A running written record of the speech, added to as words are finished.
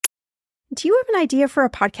Do you have an idea for a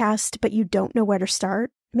podcast, but you don't know where to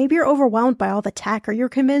start? Maybe you're overwhelmed by all the tech, or you're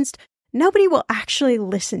convinced nobody will actually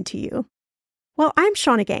listen to you. Well, I'm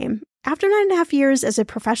Shauna Game. After 9.5 years as a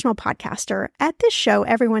professional podcaster, at this show,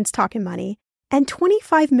 everyone's talking money, and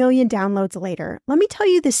 25 million downloads later, let me tell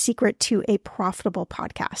you the secret to a profitable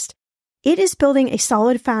podcast. It is building a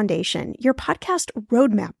solid foundation, your podcast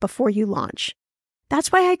roadmap before you launch. That's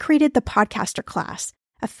why I created the Podcaster Class,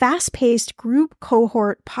 a fast-paced group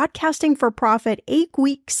cohort podcasting for profit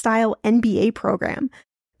 8-week style MBA program.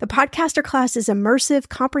 The Podcaster Class is immersive,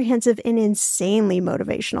 comprehensive, and insanely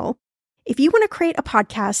motivational. If you want to create a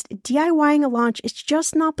podcast, DIYing a launch is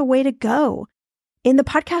just not the way to go. In the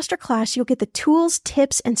Podcaster Class, you'll get the tools,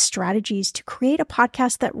 tips, and strategies to create a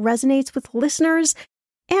podcast that resonates with listeners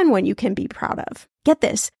and one you can be proud of. Get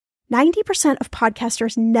this, 90% of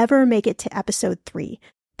podcasters never make it to episode 3.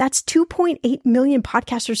 That's 2.8 million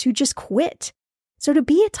podcasters who just quit. So to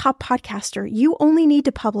be a top podcaster, you only need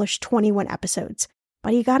to publish 21 episodes,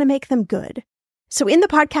 but you got to make them good. So in the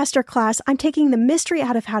Podcaster Class, I'm taking the mystery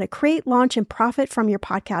out of how to create, launch, and profit from your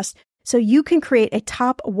podcast so you can create a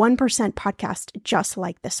top 1% podcast just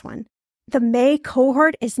like this one. The May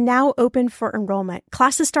cohort is now open for enrollment.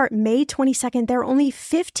 Classes start May 22nd. There are only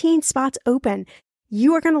 15 spots open.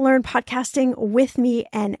 You are going to learn podcasting with me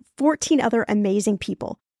and 14 other amazing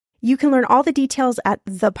people. You can learn all the details at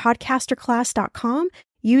thepodcasterclass.com.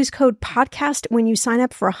 Use code PODCAST when you sign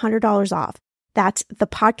up for $100 off. That's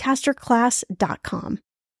thepodcasterclass.com.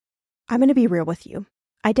 I'm going to be real with you.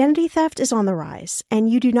 Identity theft is on the rise, and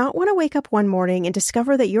you do not want to wake up one morning and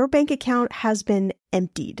discover that your bank account has been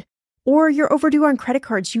emptied, or you're overdue on credit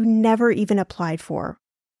cards you never even applied for.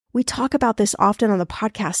 We talk about this often on the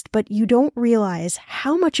podcast, but you don't realize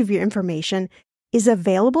how much of your information is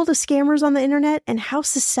available to scammers on the internet and how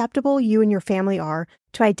susceptible you and your family are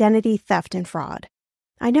to identity theft and fraud.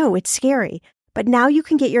 I know, it's scary, but now you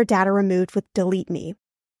can get your data removed with Delete Me.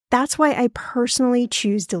 That's why I personally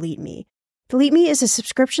choose Delete Me. Delete Me is a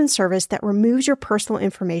subscription service that removes your personal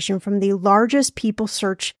information from the largest people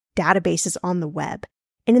search databases on the web,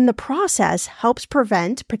 and in the process helps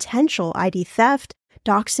prevent potential ID theft,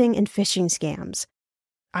 doxing, and phishing scams.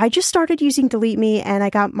 I just started using Delete Me and I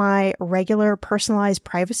got my regular personalized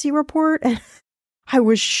privacy report and I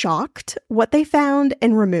was shocked what they found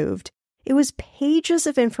and removed. It was pages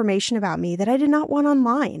of information about me that I did not want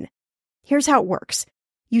online. Here's how it works.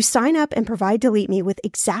 You sign up and provide Delete Me with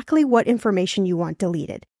exactly what information you want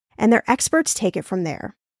deleted, and their experts take it from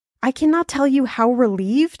there. I cannot tell you how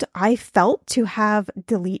relieved I felt to have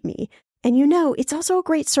Delete Me. And it's also a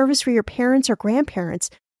great service for your parents or grandparents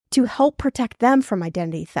to help protect them from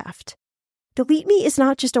identity theft. Delete Me is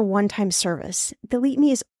not just a one-time service. Delete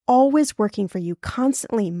Me is always working for you,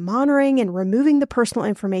 constantly monitoring and removing the personal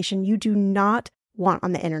information you do not want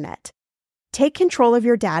on the internet. Take control of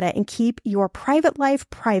your data and keep your private life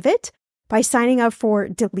private by signing up for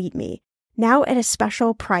Delete Me, now at a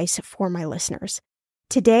special price for my listeners.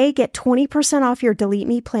 Today, get 20% off your Delete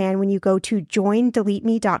Me plan when you go to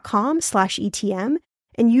joindeleteme.com/ETM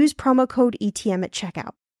and use promo code ETM at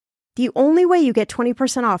checkout. The only way you get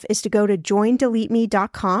 20% off is to go to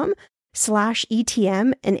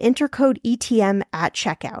joindeleteme.com/ETM and enter code ETM at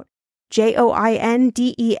checkout.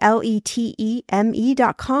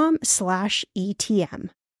 joindeleteme.com/ETM.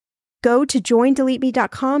 Go to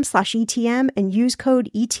joindeleteme.com/ETM and use code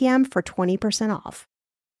ETM for 20% off.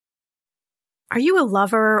 Are you a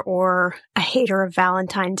lover or a hater of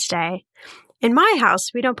Valentine's Day? In my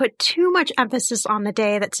house, we don't put too much emphasis on the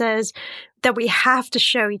day that says that we have to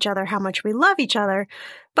show each other how much we love each other,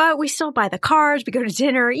 but we still buy the cards, we go to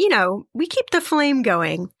dinner, we keep the flame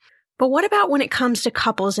going. But what about when it comes to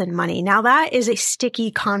couples and money? Now that is a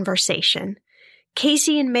sticky conversation.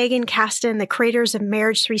 Casey and Meygan Caston, the creators of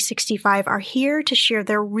Marriage 365, are here to share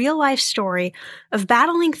their real-life story of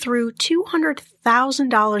battling through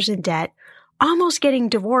 $200,000 in debt, almost getting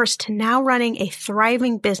divorced, to now running a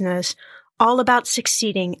thriving business all about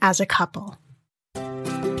succeeding as a couple.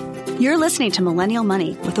 You're listening to Millennial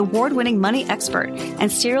Money with award-winning money expert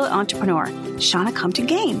and serial entrepreneur, Shauna Compton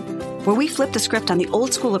Game, where we flip the script on the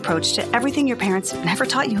old-school approach to everything your parents never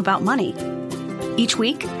taught you about money. Each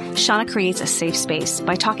week, Shauna creates a safe space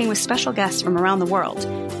by talking with special guests from around the world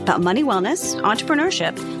about money wellness,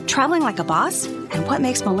 entrepreneurship, traveling like a boss, and what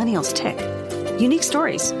makes millennials tick. Unique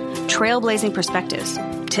stories, trailblazing perspectives,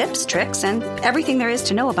 tips, tricks, and everything there is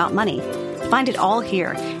to know about money. Find it all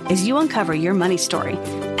here as you uncover your money story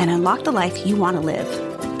and unlock the life you want to live.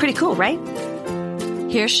 Pretty cool, right?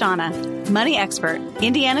 Here's Shauna, money expert,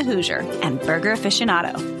 Indiana Hoosier, and burger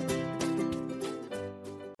aficionado.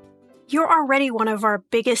 You're already one of our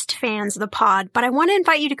biggest fans of the pod, but I want to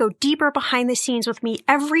invite you to go deeper behind the scenes with me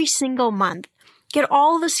every single month. Get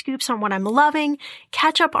all the scoops on what I'm loving,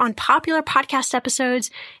 catch up on popular podcast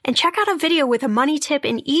episodes, and check out a video with a money tip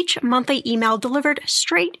in each monthly email delivered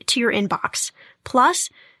straight to your inbox. Plus,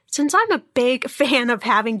 since I'm a big fan of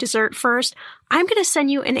having dessert first, I'm going to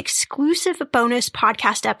send you an exclusive bonus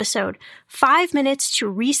podcast episode, 5 minutes to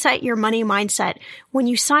reset your money mindset, when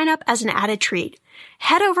you sign up as an added treat.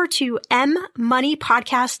 Head over to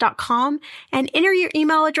mmoneypodcast.com and enter your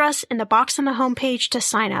email address in the box on the homepage to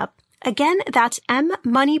sign up. Again, that's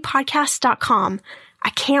mmoneypodcast.com. I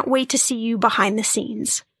can't wait to see you behind the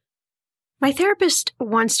scenes. My therapist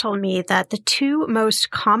once told me that the 2 most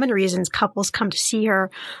common reasons couples come to see her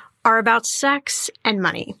are about sex and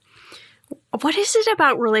money. What is it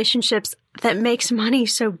about relationships that makes money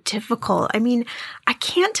so difficult? I mean, I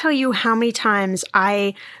can't tell you how many times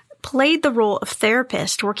I played the role of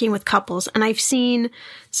therapist working with couples, and I've seen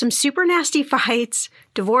some super nasty fights,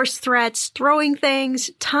 divorce threats, throwing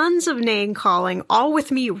things, tons of name calling, all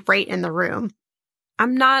with me right in the room.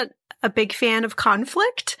 I'm not a big fan of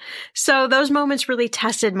conflict, so those moments really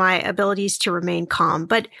tested my abilities to remain calm.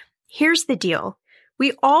 But here's the deal.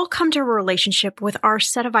 We all come to a relationship with our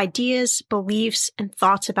set of ideas, beliefs, and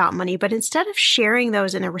thoughts about money, but instead of sharing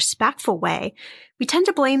those in a respectful way, we tend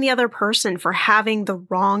to blame the other person for having the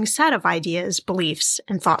wrong set of ideas, beliefs,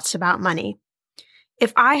 and thoughts about money.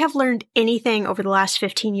 If I have learned anything over the last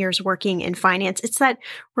 15 years working in finance, it's that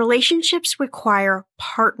relationships require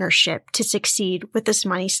partnership to succeed with this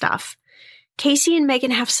money stuff. Casey and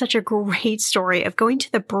Meygan have such a great story of going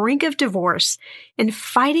to the brink of divorce and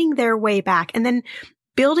fighting their way back, and then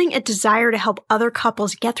building a desire to help other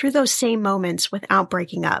couples get through those same moments without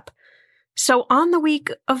breaking up. So on the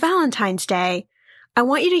week of Valentine's Day, I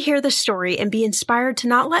want you to hear the story and be inspired to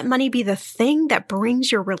not let money be the thing that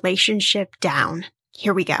brings your relationship down.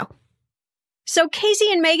 Here we go. So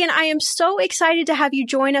Casey and Meygan, I am so excited to have you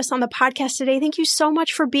join us on the podcast today. Thank you so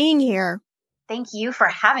much for being here. Thank you for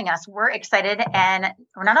having us. We're excited, and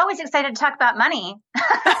we're not always excited to talk about money.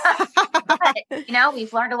 But,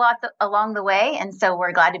 we've learned a lot along the way, and so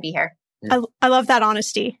we're glad to be here. I love that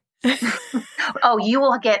honesty. Oh, you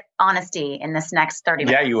will get honesty in this next 30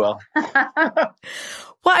 minutes. Yeah, you will. Well,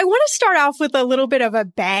 I want to start off with a little bit of a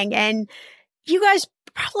bang, and you guys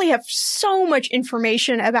probably have so much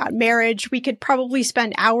information about marriage. We could probably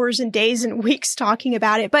spend hours and days and weeks talking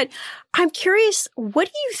about it. But I'm curious, what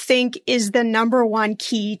do you think is the number one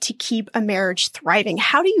key to keep a marriage thriving?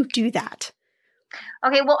 How do you do that?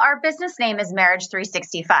 Okay, well, our business name is Marriage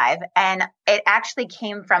 365, and it actually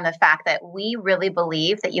came from the fact that we really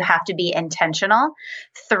believe that you have to be intentional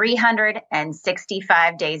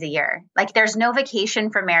 365 days a year. Like, there's no vacation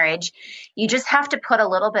for marriage. You just have to put a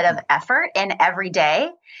little bit of effort in every day,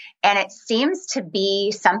 and it seems to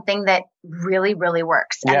be something that really, really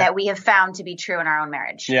works, and that we have found to be true in our own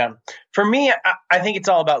marriage. Yeah. For me, I think it's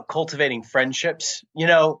all about cultivating friendships.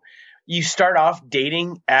 You start off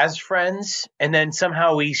dating as friends, and then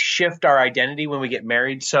somehow we shift our identity when we get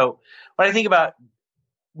married. So when I think about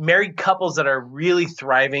married couples that are really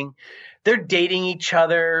thriving, they're dating each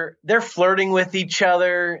other, they're flirting with each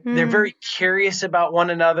other, they're very curious about one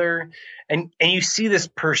another, and you see this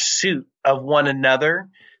pursuit of one another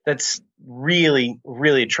that's really,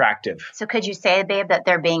 really attractive. So could you say, babe, that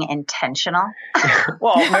they're being intentional?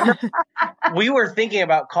 Well, remember, we were thinking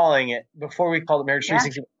about calling it, before we called it Marriage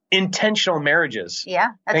 360, intentional marriages. Yeah,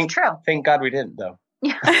 that's true. Thank God we didn't, though.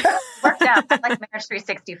 Yeah, worked out. I like Marriage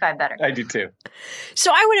 365 better. I do too.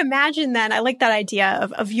 So I would imagine then, I like that idea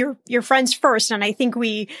of your friends first. And I think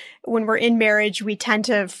when we're in marriage, we tend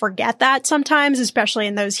to forget that sometimes, especially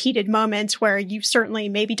in those heated moments where you certainly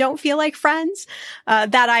maybe don't feel like friends,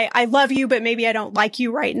 that I love you, but maybe I don't like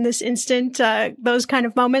you right in this instant, those kind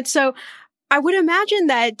of moments. So I would imagine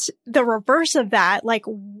that the reverse of that, like,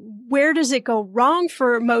 where does it go wrong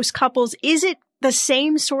for most couples? Is it the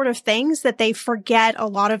same sort of things that they forget a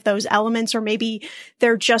lot of those elements, or maybe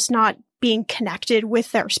they're just not being connected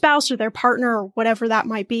with their spouse or their partner or whatever that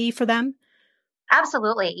might be for them?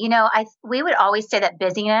 Absolutely. We would always say that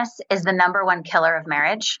busyness is the number one killer of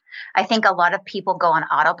marriage. I think a lot of people go on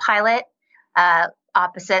autopilot,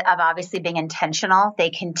 opposite of obviously being intentional. They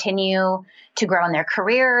continue to grow in their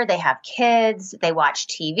career. They have kids. They watch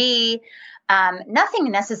TV.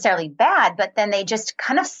 Nothing necessarily bad, but then they just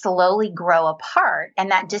kind of slowly grow apart,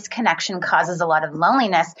 and that disconnection causes a lot of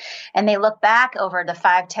loneliness. And they look back over the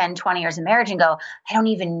 5, 10, 20 years of marriage and go, I don't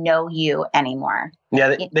even know you anymore.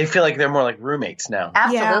 Yeah, they feel like they're more like roommates now.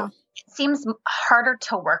 Absolutely. seems harder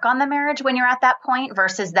to work on the marriage when you're at that point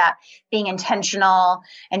versus that being intentional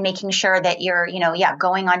and making sure that you're,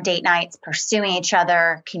 going on date nights, pursuing each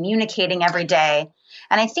other, communicating every day.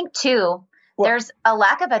 And I think too, there's a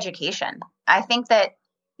lack of education. I think that,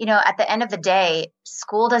 at the end of the day,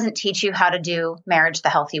 school doesn't teach you how to do marriage the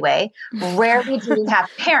healthy way. Rarely do we have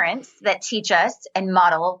parents that teach us and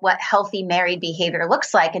model what healthy married behavior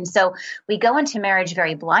looks like. And so we go into marriage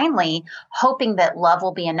very blindly, hoping that love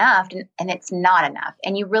will be enough, and it's not enough.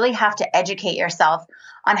 And you really have to educate yourself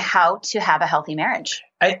on how to have a healthy marriage.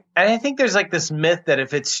 I think there's like this myth that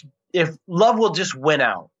if love will just win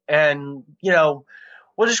out and,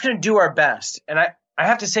 we're just going to do our best. And I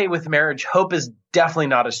have to say with marriage, hope is definitely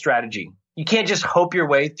not a strategy. You can't just hope your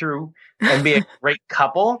way through and be a great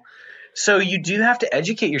couple. So you do have to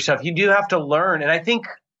educate yourself. You do have to learn. And I think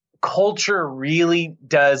culture really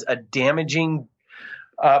does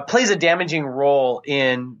plays a damaging role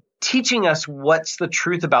in teaching us what's the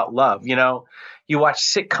truth about love. You watch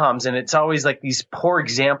sitcoms and it's always like these poor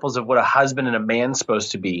examples of what a husband and a man's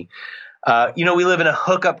supposed to be. We live in a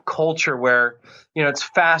hookup culture where, it's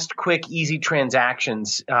fast, quick, easy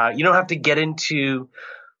transactions. You don't have to get into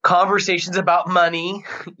conversations about money.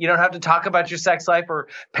 You don't have to talk about your sex life or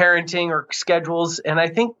parenting or schedules. And I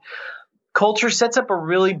think culture sets up a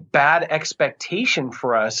really bad expectation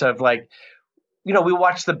for us of like, we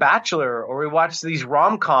watch The Bachelor or we watch these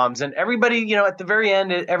rom-coms and everybody, at the very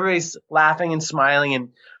end, everybody's laughing and smiling. And,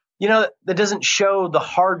 that doesn't show the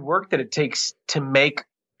hard work that it takes to make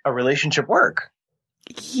a relationship work.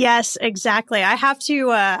 Yes, exactly. I have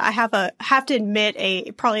to admit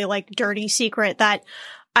a probably like dirty secret that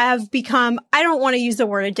I have become, I don't want to use the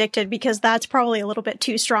word addicted because that's probably a little bit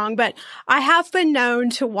too strong, but I have been known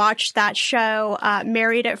to watch that show,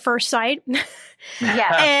 Married at First Sight.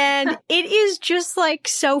 Yeah. And it is just like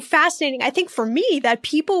so fascinating. I think for me that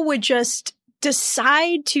people would just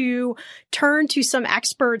decide to turn to some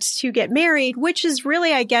experts to get married, which is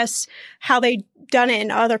really, I guess, how they done it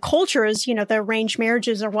in other cultures, the arranged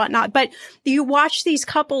marriages or whatnot. But you watch these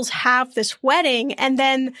couples have this wedding and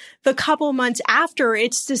then the couple months after,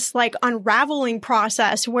 it's this like unraveling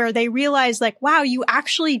process where they realize like, wow, you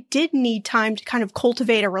actually did need time to kind of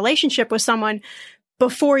cultivate a relationship with someone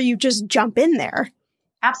before you just jump in there.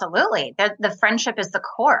 Absolutely. The friendship is the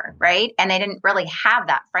core, right? And they didn't really have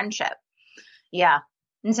that friendship. Yeah,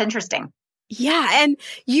 it's interesting. Yeah. And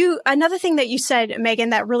another thing that you said,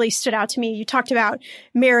 Meygan, that really stood out to me, you talked about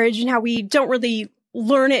marriage and how we don't really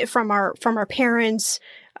learn it from our parents,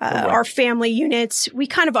 our family units. We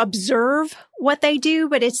kind of observe what they do,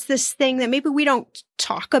 but it's this thing that maybe we don't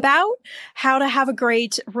talk about how to have a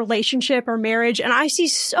great relationship or marriage. And I see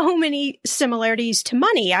so many similarities to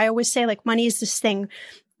money. I always say like money is this thing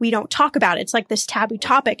we don't talk about. It's like this taboo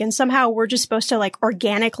topic. And somehow we're just supposed to like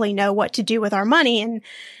organically know what to do with our money. And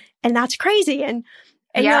that's crazy. And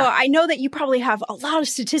I know that you probably have a lot of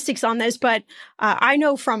statistics on this, but I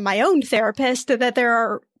know from my own therapist that there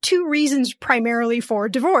are two reasons primarily for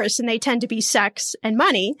divorce, and they tend to be sex and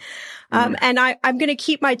money. And I'm going to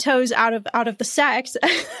keep my toes out of the sex,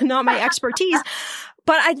 not my expertise.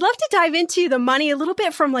 But I'd love to dive into the money a little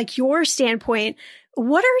bit from like your standpoint.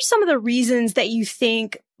 What are some of the reasons that you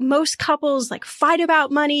think most couples like fight about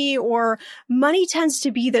money, or money tends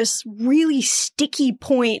to be this really sticky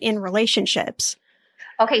point in relationships?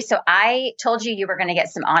 Okay, so I told you were going to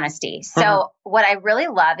get some honesty. So what I really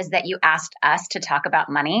love is that you asked us to talk about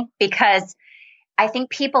money, because I think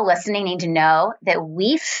people listening need to know that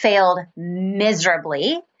we failed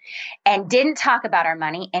miserably and didn't talk about our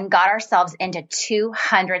money and got ourselves into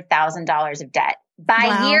 $200,000 of debt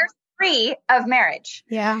by year 3 of marriage.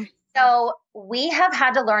 Yeah. So we have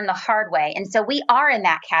had to learn the hard way. And so we are in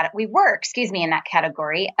that in that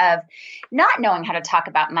category of not knowing how to talk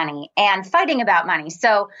about money and fighting about money.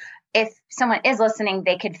 So if someone is listening,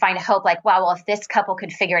 they could find hope like, wow, well, if this couple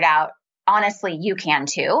could figure it out, honestly, you can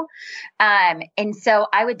too. And so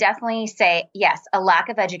I would definitely say, yes, a lack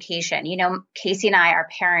of education. Casey and I, our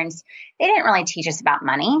parents, they didn't really teach us about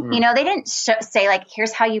money. They didn't say like,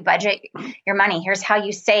 here's how you budget your money. Here's how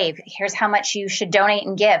you save. Here's how much you should donate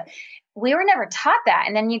and give. We were never taught that.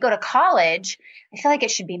 And then you go to college, I feel like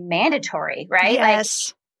it should be mandatory, right? Yes.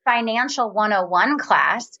 Like financial 101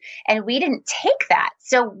 class. And we didn't take that.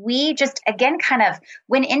 So we just, again, kind of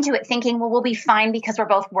went into it thinking, well, we'll be fine because we're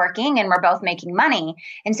both working and we're both making money.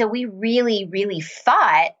 And so we really, really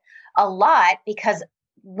fought a lot because,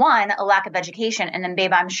 one, a lack of education. And then,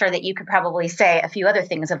 babe, I'm sure that you could probably say a few other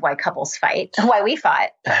things of why couples fight, why we fought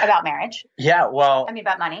about marriage. Yeah, well,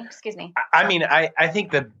 about money, excuse me. I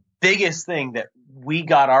think the biggest thing that we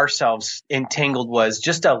got ourselves entangled was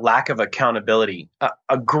just a lack of accountability.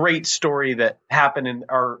 A great story that happened in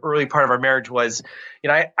our early part of our marriage was,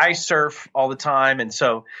 I surf all the time. And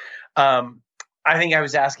so I think I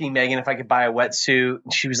was asking Meygan if I could buy a wetsuit.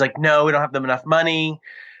 And she was like, no, we don't have enough money.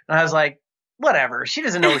 And I was like, whatever. She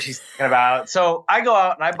doesn't know what she's talking about. So I go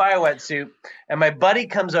out and I buy a wetsuit, and my buddy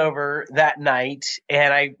comes over that night,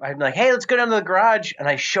 and I'm like, hey, let's go down to the garage. And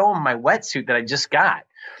I show him my wetsuit that I just got.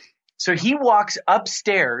 So he walks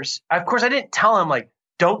upstairs. Of course, I didn't tell him, like,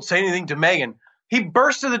 don't say anything to Meygan. He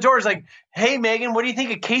burst through the door. He's like, hey, Meygan, what do you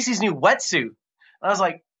think of Casey's new wetsuit? And I was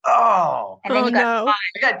like, oh. And then you got caught.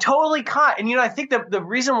 I got totally caught. And, I think the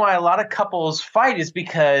reason why a lot of couples fight is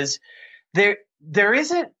because there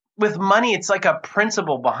isn't, with money, it's like a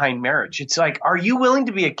principle behind marriage. It's like, are you willing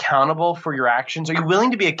to be accountable for your actions? Are you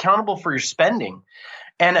willing to be accountable for your spending?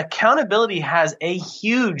 And accountability has a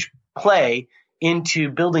huge play into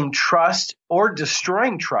building trust or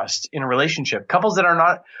destroying trust in a relationship. Couples that are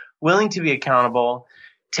not willing to be accountable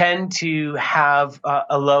tend to have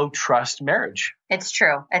a low trust marriage. It's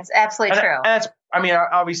true. It's absolutely true. And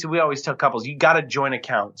obviously, we always tell couples, you got to join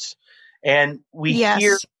accounts. And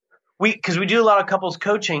because we do a lot of couples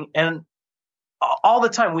coaching, and all the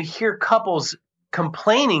time we hear couples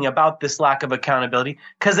complaining about this lack of accountability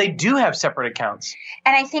because they do have separate accounts.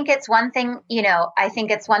 And I think it's one thing,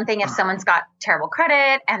 if someone's got terrible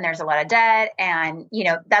credit and there's a lot of debt, and,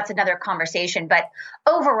 that's another conversation. But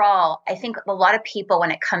overall, I think a lot of people,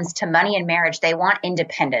 when it comes to money and marriage, they want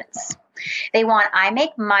independence. They want, I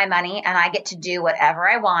make my money and I get to do whatever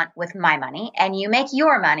I want with my money, and you make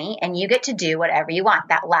your money and you get to do whatever you want.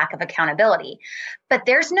 That lack of accountability. But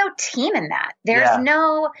there's no team in that. There's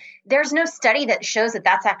no study that shows that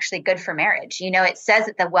that's actually good for marriage. It says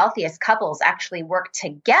that the wealthiest couples actually work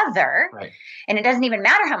together, right? And it doesn't even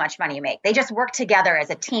matter how much money you make. They just work together as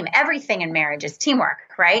a team. Everything in marriage is teamwork,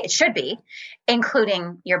 right? It should be,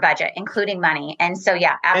 including your budget, including money. And so,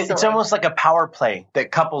 yeah, absolutely. It's almost like a power play that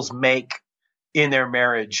couples make in their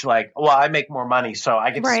marriage. Like, well, I make more money, so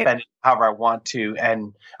I get to spend it however I want to.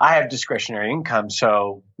 And I have discretionary income.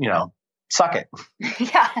 So, suck it.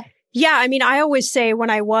 Yeah. Yeah. I always say when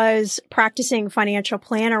I was practicing financial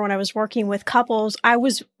planner, when I was working with couples, I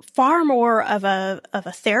was far more of a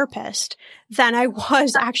therapist than I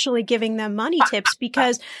was actually giving them money tips,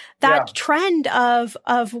 because that trend of,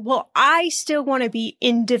 well, I still want to be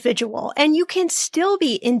individual, and you can still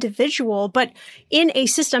be individual, but in a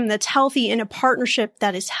system that's healthy, in a partnership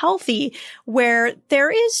that is healthy, where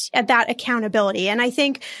there is that accountability. And I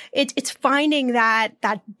think it's finding that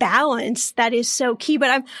balance that is so key.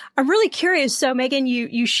 But I'm really curious. So Meygan,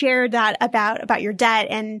 you shared that about your debt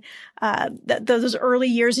and those early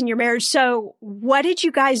years in your marriage. So what did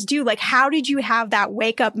you guys do? Like, how did you have that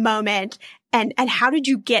wake up moment, and how did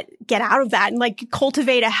you get out of that and like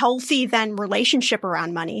cultivate a healthy then relationship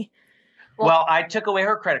around money? Well, I took away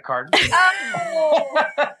her credit card. Oh.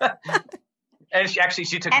 And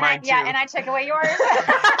she took mine too. Yeah, and I took away yours.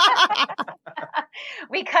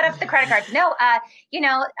 We cut up the credit cards. No,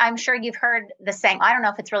 I'm sure you've heard the saying. I don't know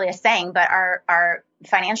if it's really a saying, but our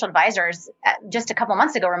financial advisors just a couple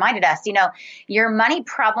months ago reminded us, your money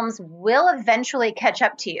problems will eventually catch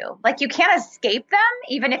up to you. Like, you can't escape them,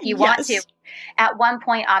 even if you want to. At one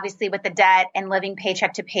point, obviously, with the debt and living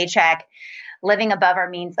paycheck to paycheck, living above our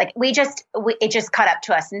means, like it just caught up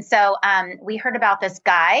to us. And so we heard about this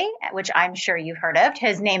guy, which I'm sure you've heard of.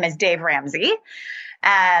 His name is Dave Ramsey.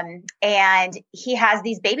 And he has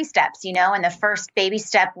these baby steps, and the first baby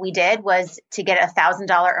step we did was to get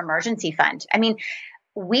 $1,000 emergency fund.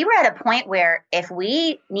 We were at a point where if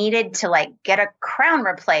we needed to get a crown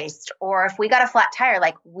replaced, or if we got a flat tire,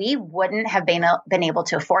 we wouldn't have been able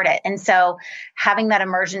to afford it. And so having that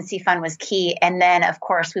emergency fund was key. And then of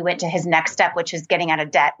course we went to his next step, which is getting out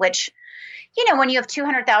of debt, which, when you have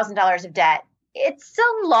 $200,000 of debt, it's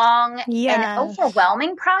a long and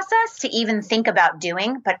overwhelming process to even think about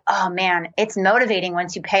doing, but oh man, it's motivating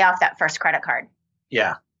once you pay off that first credit card.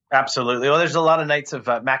 Yeah. Absolutely. Well, there's a lot of nights of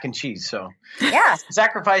mac and cheese. So yeah,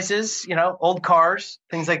 sacrifices, old cars,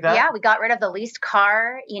 things like that. Yeah. We got rid of the leased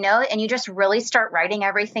car, and you just really start writing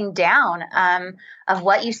everything down of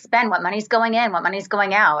what you spend, what money's going in, what money's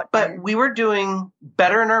going out. But we were doing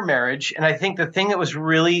better in our marriage. And I think the thing that was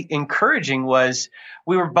really encouraging was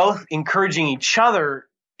we were both encouraging each other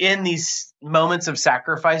in these moments of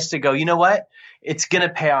sacrifice to go, you know what? It's going to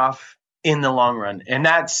pay off in the long run. And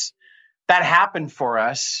that happened for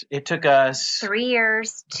us. It took us 3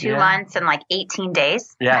 years, 2 months, and 18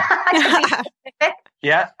 days. Yeah.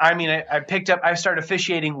 Yeah. I mean, I started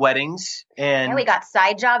officiating weddings and we got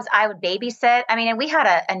side jobs. I would babysit. I mean, and we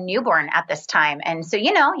had a newborn at this time. And so,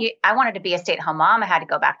 I wanted to be a stay-at-home mom. I had to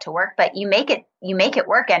go back to work, but you make it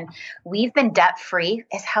work. And we've been debt-free.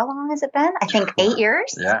 How long has it been? I think 8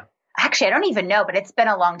 years. Yeah. Actually, I don't even know, but it's been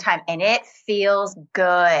a long time and it feels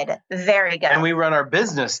good. Very good. And we run our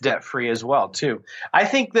business debt-free as well, too. I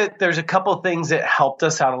think that there's a couple of things that helped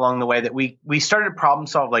us out along the way that we started to problem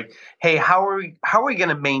solve, like, hey, how are we going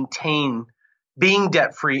to maintain being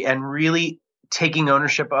debt-free and really taking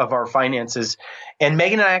ownership of our finances? And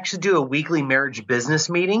Meygan and I actually do a weekly marriage business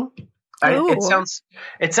meeting. It sounds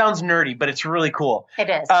nerdy, but it's really cool. It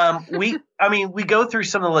is. We go through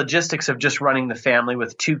some of the logistics of just running the family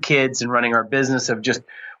with 2 kids and running our business of just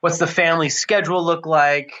what's the family schedule look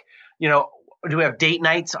like? Do we have date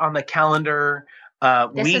nights on the calendar?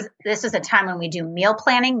 This is a time when we do meal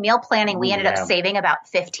planning. We ended up saving about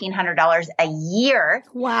 $1,500 a year.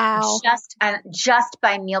 Wow. Just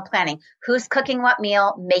by meal planning. Who's cooking what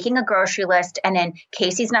meal, making a grocery list, and then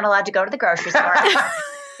Casey's not allowed to go to the grocery store.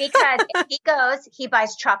 Because if he goes, he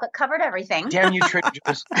buys chocolate covered everything. Damn you, Trader.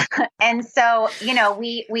 And so,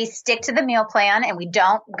 we stick to the meal plan and we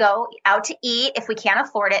don't go out to eat if we can't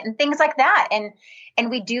afford it and things like that. And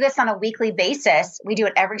we do this on a weekly basis. We do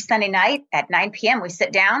it every Sunday night at 9 p.m. We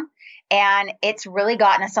sit down and it's really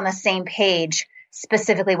gotten us on the same page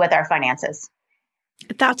specifically with our finances.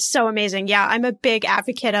 That's so amazing. Yeah, I'm a big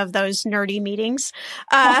advocate of those nerdy meetings.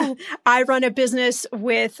 I run a business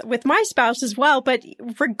with my spouse as well, but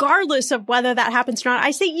regardless of whether that happens or not, I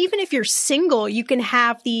say even if you're single, you can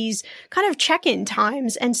have these kind of check-in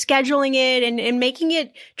times and scheduling it and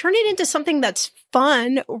turn it into something that's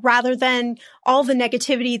fun rather than all the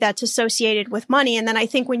negativity that's associated with money. And then I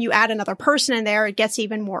think when you add another person in there, it gets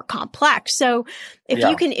even more complex. So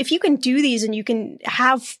if you can do these and you can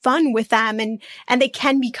have fun with them and they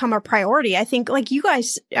can become a priority, I think like you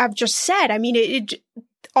guys have just said, I mean, it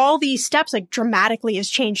all these steps like dramatically has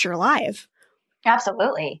changed your life.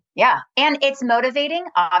 Absolutely. Yeah. And it's motivating,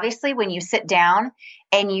 obviously, when you sit down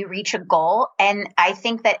and you reach a goal. And I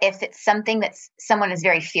think that if it's something that someone is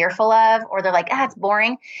very fearful of, or they're like, it's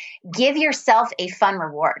boring, give yourself a fun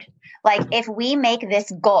reward. Like if we make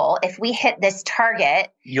this goal, if we hit this target,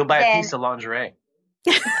 you'll buy a piece of lingerie.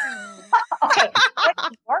 Okay,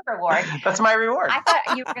 what's your reward? That's my reward. I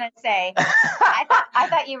thought you were going to say. I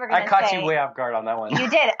thought you were going to say. I caught you way off guard on that one. You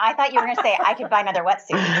did. I thought you were going to say I could buy another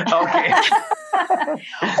wetsuit. Okay.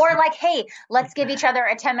 Or like, hey, let's give each other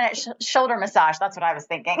a 10-minute shoulder massage. That's what I was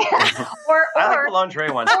thinking. Or I like the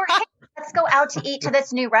lingerie one. Or hey, let's go out to eat to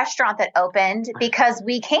this new restaurant that opened because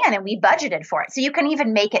we can and we budgeted for it. So you can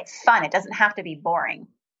even make it fun. It doesn't have to be boring.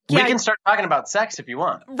 We can start talking about sex if you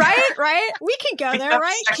want. Right. We can go there,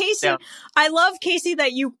 right? Casey, down. I love, Casey,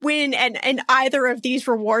 that you win in either of these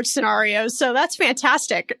reward scenarios. So that's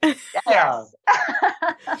fantastic. Yes.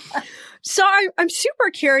 So I'm super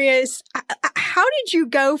curious. How did you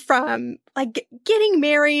go from like getting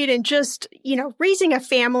married and just, raising a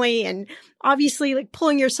family and obviously like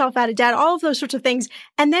pulling yourself out of debt, all of those sorts of things,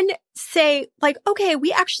 and then say like, okay,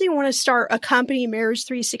 we actually want to start a company, Marriage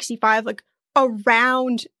 365, like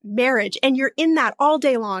around marriage, and you're in that all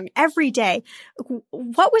day long, every day.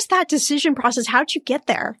 What was that decision process? How'd you get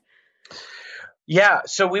there? Yeah.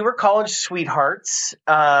 So we were college sweethearts.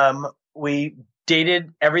 We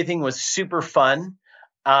dated. Everything was super fun.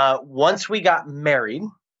 Once we got married,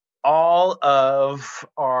 all of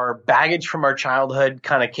our baggage from our childhood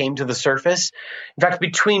kind of came to the surface. In fact,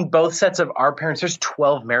 between both sets of our parents, there's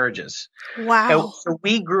 12 marriages. Wow. And so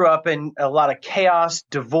we grew up in a lot of chaos,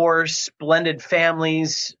 divorce, blended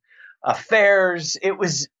families, affairs. It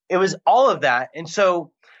was all of that. And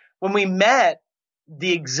so when we met,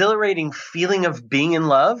 the exhilarating feeling of being in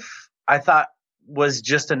love, I thought was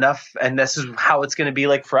just enough. And this is how it's going to be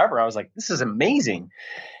like forever. I was like, this is amazing.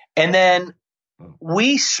 And then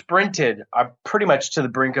we sprinted pretty much to the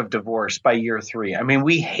brink of divorce by year 3. I mean,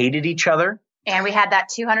 we hated each other. And we had that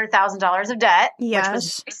 $200,000 of debt, yes, which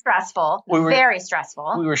was very stressful, very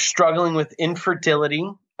stressful. We were struggling with infertility.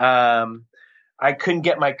 I couldn't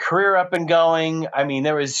get my career up and going. I mean,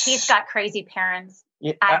 He's got crazy parents.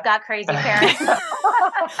 Yeah, I've got crazy parents.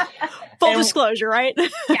 Full disclosure, right?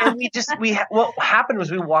 Yeah. What happened was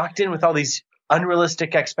we walked in with all these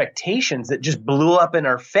unrealistic expectations that just blew up in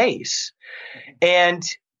our face. And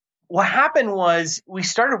what happened was we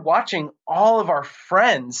started watching all of our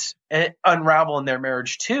friends unravel in their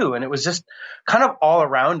marriage too. And it was just kind of all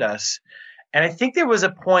around us. And I think there was a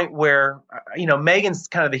point where, Meygan's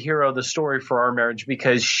kind of the hero of the story for our marriage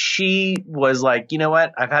because she was like, you know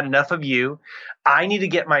what? I've had enough of you. I need to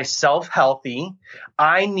get myself healthy.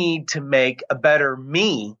 I need to make a better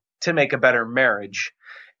me to make a better marriage.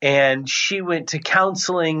 And she went to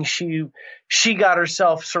counseling. She got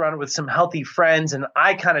herself surrounded with some healthy friends, and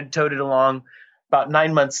I kind of toted along about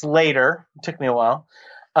 9 months later. It took me a while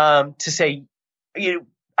to say,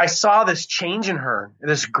 I saw this change in her,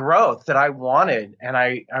 this growth that I wanted, and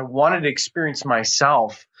I wanted to experience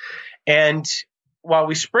myself. And while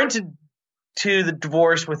we sprinted to the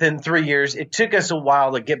divorce within 3 years, it took us a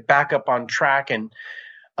while to get back up on track. And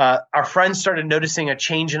our friends started noticing a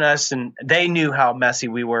change in us, and they knew how messy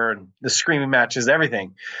we were and the screaming matches,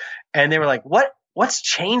 everything. And they were like, what's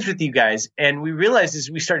changed with you guys? And we realized as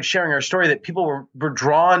we started sharing our story that people were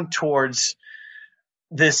drawn towards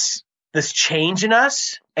this change in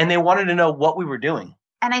us, and they wanted to know what we were doing.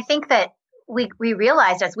 And I think that we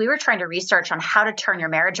realized as we were trying to research on how to turn your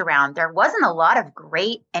marriage around, there wasn't a lot of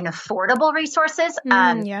great and affordable resources.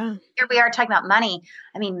 Here we are talking about money.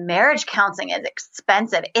 I mean, marriage counseling is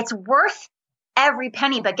expensive. It's worth every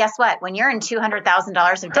penny. But guess what? When you're in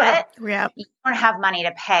 $200,000 of debt, you don't have money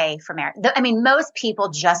to pay for marriage. I mean, most people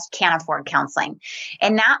just can't afford counseling.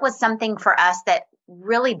 And that was something for us that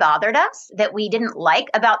really bothered us, that we didn't like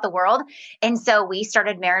about the world. And so we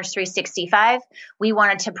started Marriage 365. We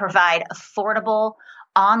wanted to provide affordable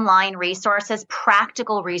online resources,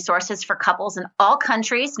 practical resources for couples in all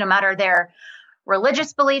countries, no matter their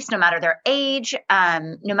religious beliefs, no matter their age,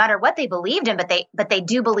 no matter what they believed in, but they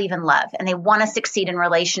do believe in love and they want to succeed in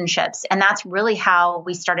relationships. And that's really how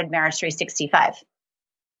we started Marriage 365.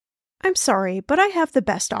 I'm sorry, but I have the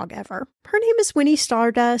best dog ever. Her name is Winnie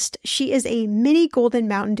Stardust. She is a mini golden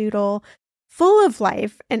mountain doodle, full of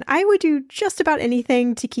life, and I would do just about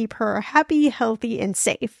anything to keep her happy, healthy, and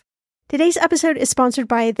safe. Today's episode is sponsored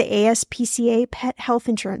by the ASPCA Pet Health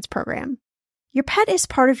Insurance Program. Your pet is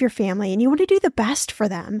part of your family, and you want to do the best for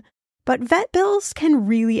them. But vet bills can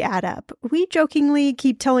really add up. We jokingly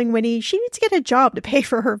keep telling Winnie she needs to get a job to pay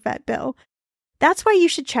for her vet bill. That's why you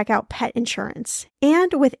should check out pet insurance.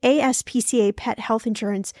 And with ASPCA Pet Health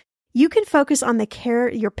Insurance, you can focus on the care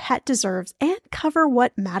your pet deserves and cover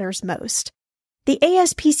what matters most. The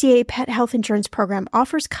ASPCA Pet Health Insurance Program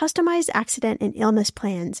offers customized accident and illness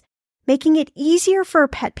plans, making it easier for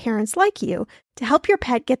pet parents like you to help your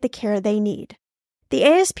pet get the care they need. The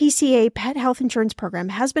ASPCA Pet Health Insurance Program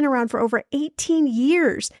has been around for over 18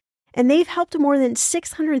 years, and they've helped more than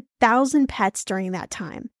 600,000 pets during that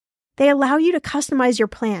time. They allow you to customize your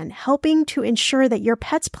plan, helping to ensure that your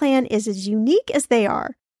pet's plan is as unique as they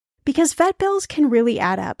are. Because vet bills can really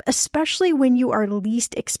add up, especially when you are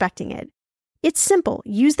least expecting it. It's simple.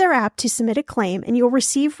 Use their app to submit a claim and you'll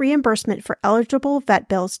receive reimbursement for eligible vet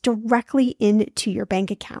bills directly into your bank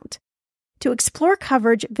account. To explore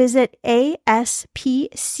coverage, visit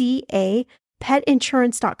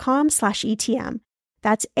aspcapetinsurance.com/ETM.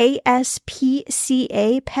 That's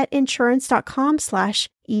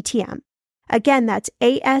aspcapetinsurance.com/ETM. Again, that's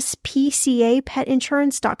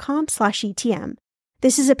aspcapetinsurance.com/ETM.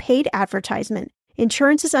 This is a paid advertisement.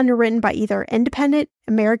 Insurance is underwritten by either Independent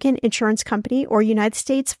American Insurance Company or United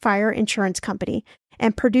States Fire Insurance Company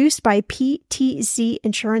and produced by PTZ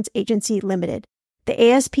Insurance Agency Limited. The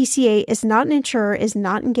ASPCA is not an insurer, is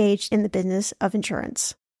not engaged in the business of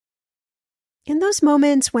insurance. In those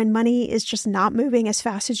moments when money is just not moving as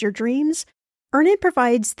fast as your dreams, Earnin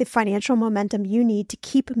provides the financial momentum you need to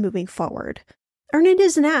keep moving forward. Earnin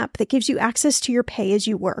is an app that gives you access to your pay as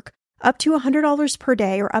you work, up to $100 per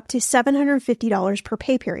day or up to $750 per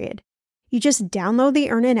pay period. You just download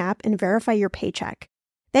the Earnin app and verify your paycheck.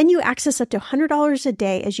 Then you access up to $100 a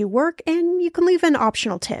day as you work, and you can leave an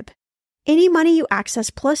optional tip. Any money you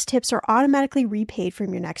access plus tips are automatically repaid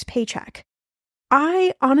from your next paycheck.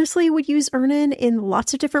 I honestly would use Earnin in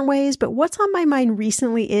lots of different ways, but what's on my mind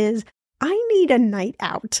recently is I need a night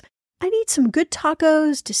out. I need some good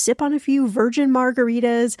tacos to sip on a few virgin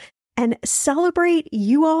margaritas and celebrate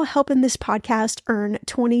you all helping this podcast earn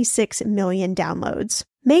 26 million downloads.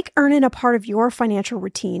 Make Earnin a part of your financial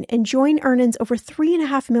routine and join Earnin's over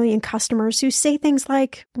 3.5 million customers who say things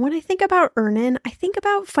like, when I think about Earnin, I think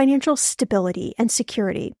about financial stability and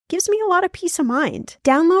security. Gives me a lot of peace of mind.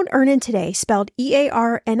 Download Earnin today, spelled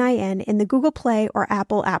EARNIN, in the Google Play or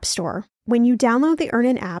Apple App Store. When you download the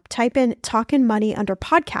Earnin app, type in Talkin' Money under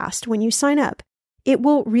podcast when you sign up. It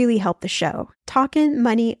will really help the show. Talkin'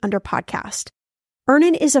 Money under podcast.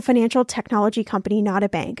 Earnin is a financial technology company, not a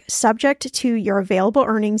bank, subject to your available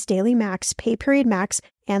earnings, daily max, pay period max,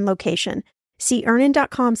 and location. See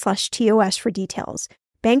earnin.com/TOS for details.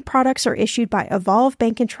 Bank products are issued by Evolve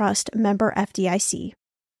Bank and Trust, member FDIC.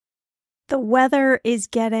 The weather is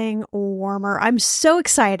getting warmer. I'm so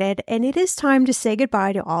excited, and it is time to say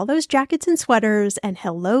goodbye to all those jackets and sweaters and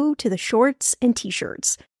hello to the shorts and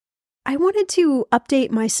t-shirts. I wanted to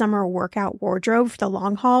update my summer workout wardrobe for the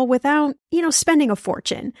long haul without, spending a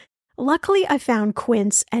fortune. Luckily, I found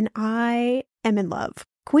Quince, and I am in love.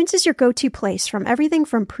 Quince is your go-to place from everything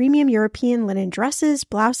from premium European linen dresses,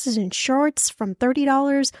 blouses, and shorts from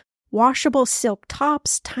 $30, washable silk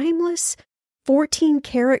tops, timeless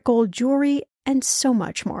 14-karat gold jewelry, and so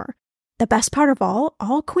much more. The best part of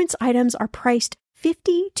all Quince items are priced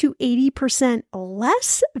 50 to 80%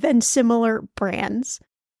 less than similar brands.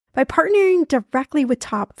 By partnering directly with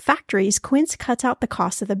top factories, Quince cuts out the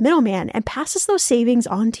cost of the middleman and passes those savings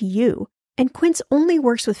on to you. And Quince only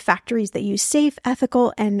works with factories that use safe,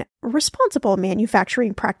 ethical, and responsible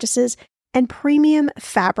manufacturing practices and premium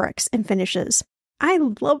fabrics and finishes. I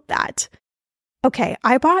love that. Okay,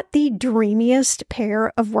 I bought the dreamiest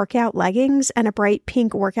pair of workout leggings and a bright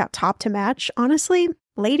pink workout top to match. Honestly,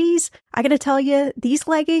 ladies, I gotta tell you, these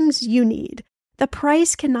leggings you need. The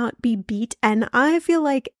price cannot be beat, and I feel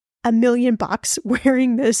like $1 million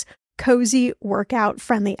wearing this cozy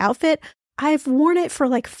workout-friendly outfit. I've worn it for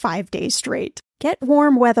like 5 days straight. Get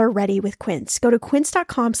warm weather ready with Quince. Go to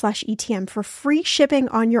quince.com/ETM for free shipping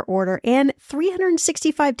on your order and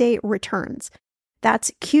 365-day returns.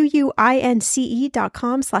 That's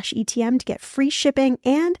QUINCE.com/ETM to get free shipping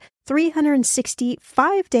and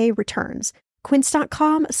 365-day returns.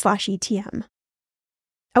 Quince.com/ETM.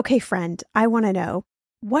 Okay, friend, I want to know,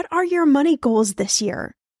 what are your money goals this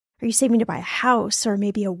year? Are you saving to buy a house or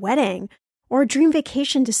maybe a wedding or a dream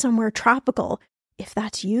vacation to somewhere tropical? If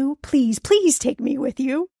that's you, please take me with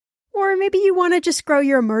you. Or maybe you want to just grow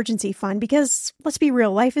your emergency fund because, let's be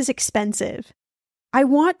real, life is expensive. I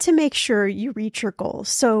want to make sure you reach your goals,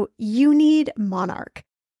 so you need Monarch.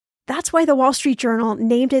 That's why the Wall Street Journal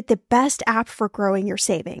named it the best app for growing your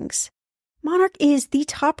savings. Monarch is the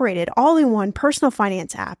top-rated all-in-one personal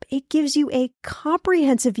finance app. It gives you a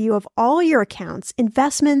comprehensive view of all your accounts,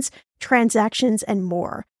 investments, transactions, and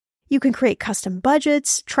more. You can create custom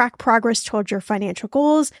budgets, track progress towards your financial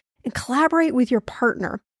goals, and collaborate with your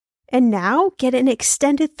partner. And now, get an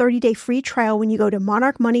extended 30-day free trial when you go to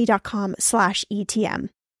monarchmoney.com/ETM.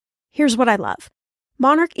 Here's what I love.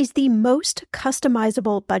 Monarch is the most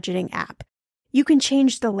customizable budgeting app. You can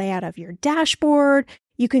change the layout of your dashboard.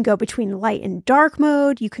 You can go between light and dark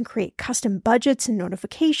mode. You can create custom budgets and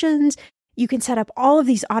notifications. You can set up all of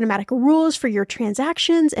these automatic rules for your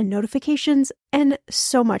transactions and notifications, and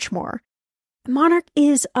so much more. Monarch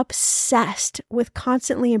is obsessed with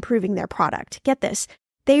constantly improving their product. Get this.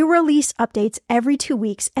 They release updates every 2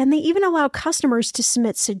 weeks, and they even allow customers to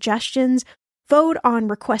submit suggestions, vote on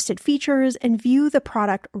requested features, and view the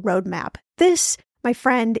product roadmap. This, my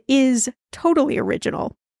friend, is totally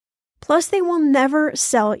original. Plus, they will never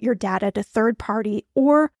sell your data to third party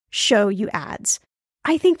or show you ads.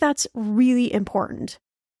 I think that's really important.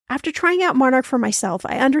 After trying out Monarch for myself,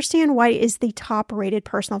 I understand why it is the top-rated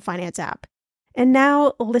personal finance app. And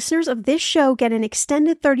now, listeners of this show get an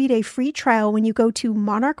extended 30-day free trial when you go to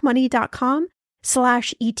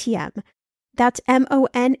monarchmoney.com/ETM. That's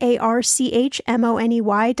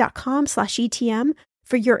monarchmoney.com/ETM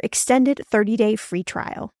for your extended 30-day free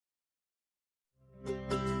trial.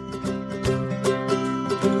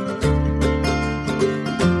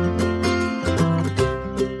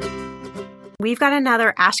 We've got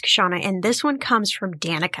another Ask Shauna, and this one comes from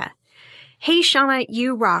Danica. Hey, Shauna,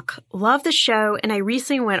 you rock. Love the show, and I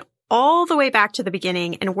recently went all the way back to the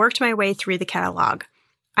beginning and worked my way through the catalog.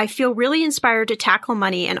 I feel really inspired to tackle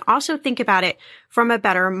money and also think about it from a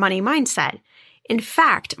better money mindset. In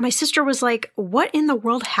fact, my sister was like, what in the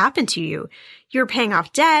world happened to you? You're paying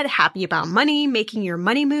off debt, happy about money, making your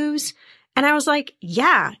money moves. And I was like,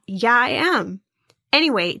 yeah, I am.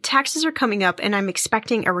 Anyway, taxes are coming up and I'm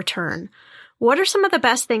expecting a return. What are some of the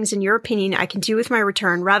best things, in your opinion, I can do with my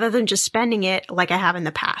return rather than just spending it like I have in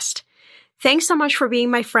the past? Thanks so much for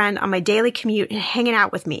being my friend on my daily commute and hanging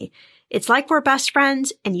out with me. It's like we're best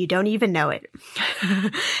friends and you don't even know it.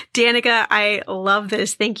 Danica, I love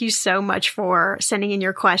this. Thank you so much for sending in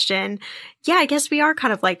your question. Yeah, I guess we are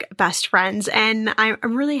kind of like best friends, and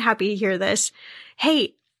I'm really happy to hear this.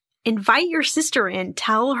 Hey, invite your sister in.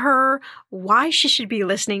 Tell her why she should be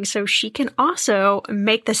listening so she can also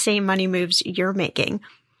make the same money moves you're making.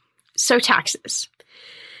 So taxes.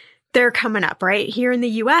 They're coming up, right? Here in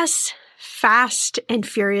the US, fast and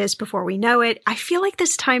furious before we know it. I feel like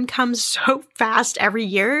this time comes so fast every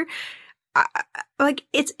year. Like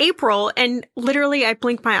it's April and literally I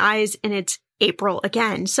blink my eyes and it's April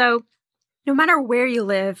again. So No matter where you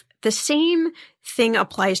live, the same thing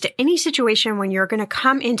applies to any situation when you're going to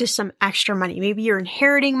come into some extra money. Maybe you're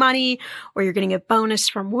inheriting money, or you're getting a bonus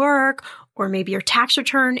from work, or maybe your tax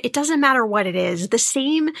return. It doesn't matter what it is. The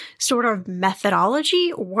same sort of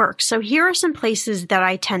methodology works. So here are some places that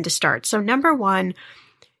I tend to start. So number one,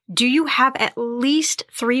 do you have at least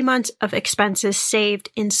 3 months of expenses saved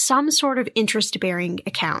in some sort of interest-bearing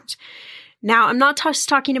account? Now, I'm not just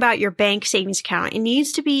talking about your bank savings account. It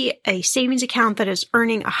needs to be a savings account that is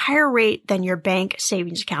earning a higher rate than your bank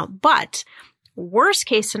savings account. But worst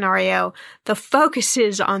case scenario, the focus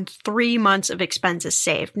is on 3 months of expenses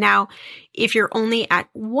saved. Now, if you're only at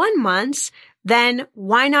 1 month, then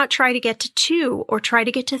why not try to get to 2 or try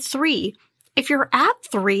to get to 3? If you're at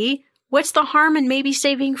 3, what's the harm in maybe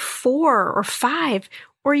saving 4 or 5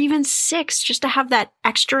 or even 6 just to have that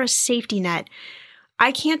extra safety net?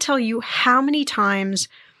 I can't tell you how many times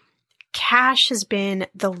cash has been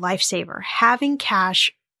the lifesaver. Having cash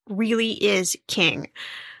really is king.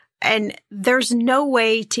 And there's no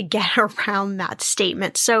way to get around that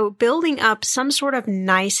statement. So building up some sort of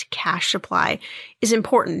nice cash supply is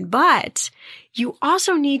important, but you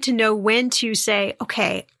also need to know when to say,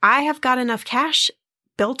 okay, I have got enough cash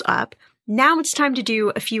built up. Now it's time to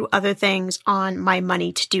do a few other things on my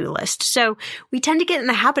money to-do list. So we tend to get in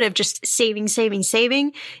the habit of just saving.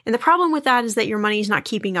 And the problem with that is that your money is not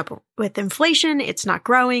keeping up with inflation. It's not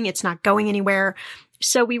growing. It's not going anywhere.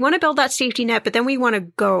 So we want to build that safety net, but then we want to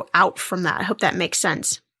go out from that. I hope that makes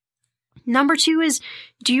sense. Number 2 is,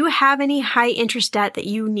 do you have any high interest debt that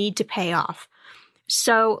you need to pay off?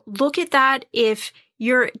 So look at that. If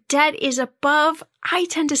your debt is above, I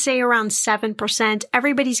tend to say around 7%.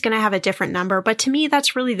 Everybody's going to have a different number, but to me,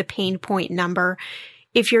 that's really the pain point number.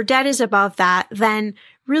 If your debt is above that, then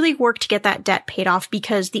really work to get that debt paid off,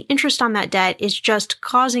 because the interest on that debt is just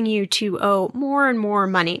causing you to owe more and more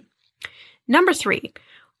money. Number 3,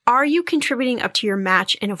 are you contributing up to your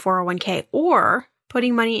match in a 401k or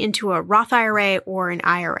putting money into a Roth IRA or an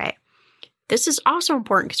IRA? This is also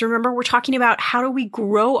important because remember, we're talking about how do we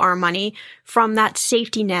grow our money from that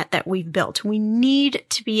safety net that we've built. We need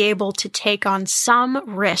to be able to take on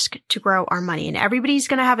some risk to grow our money. And everybody's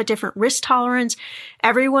going to have a different risk tolerance.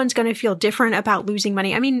 Everyone's going to feel different about losing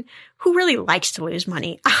money. I mean, who really likes to lose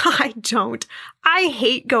money? I don't. I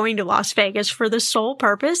hate going to Las Vegas for the sole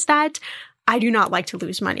purpose that I do not like to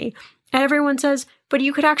lose money. And everyone says, but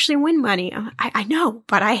you could actually win money. I know,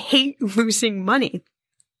 but I hate losing money.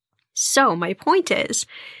 So my point is,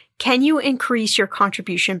 can you increase your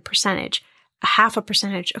contribution percentage?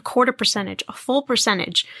 0.5%, 1/4%, a full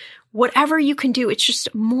percentage, whatever you can do. It's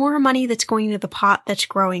just more money that's going into the pot that's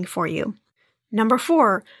growing for you. Number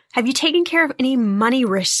 4, have you taken care of any money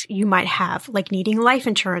risks you might have, like needing life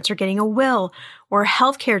insurance or getting a will or a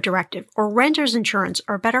healthcare directive or renter's insurance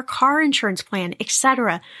or a better car insurance plan,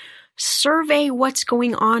 etc.? Survey what's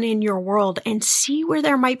going on in your world and see where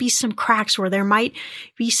there might be some cracks, where there might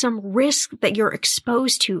be some risk that you're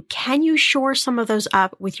exposed to. Can you shore some of those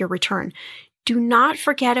up with your return? Do not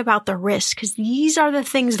forget about the risk, because these are the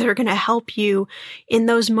things that are going to help you in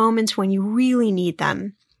those moments when you really need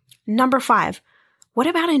them. Number 5, what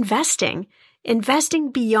about investing?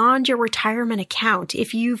 Investing beyond your retirement account.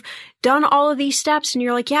 If you've done all of these steps and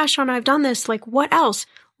you're like, yeah, Shauna, I've done this, like what else?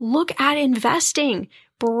 Look at investing.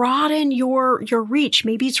 Broaden your reach.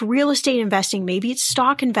 Maybe it's real estate investing. Maybe it's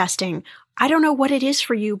stock investing. I don't know what it is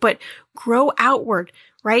for you, but grow outward,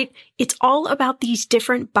 right? It's all about these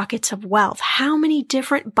different buckets of wealth. How many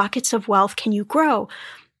different buckets of wealth can you grow?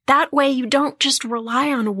 That way you don't just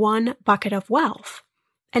rely on one bucket of wealth.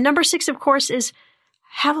 And number 6, of course, is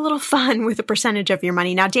have a little fun with a percentage of your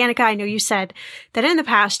money. Now, Danica, I know you said that in the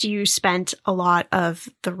past you spent a lot of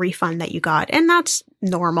the refund that you got, and that's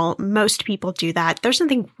normal. Most people do that. There's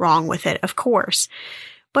nothing wrong with it, of course.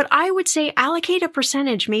 But I would say allocate a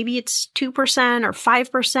percentage. Maybe it's 2% or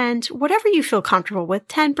 5%, whatever you feel comfortable with,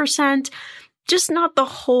 10%, just not the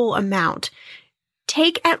whole amount.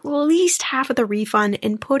 Take at least half of the refund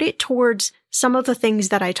and put it towards some of the things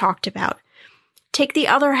that I talked about. Take the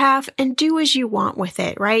other half and do as you want with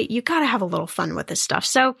it, right? You got to have a little fun with this stuff.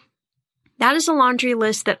 So that is a laundry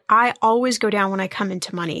list that I always go down when I come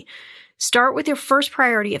into money. Start with your first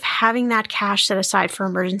priority of having that cash set aside for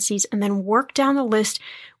emergencies, and then work down the list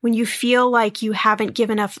when you feel like you haven't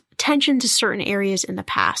given enough attention to certain areas in the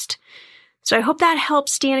past. So I hope that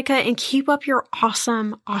helps, Danica, and keep up your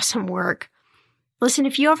awesome, awesome work. Listen,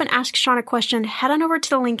 if you have an Ask Shauna question, head on over to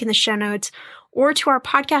the link in the show notes or to our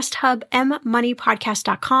podcast hub,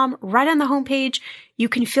 mmoneypodcast.com. Right on the homepage, you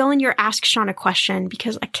can fill in your Ask Shauna question,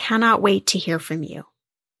 because I cannot wait to hear from you.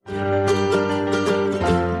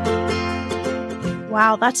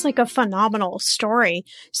 Wow, that's like a phenomenal story.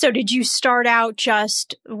 So did you start out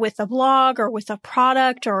just with a blog or with a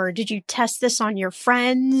product, or did you test this on your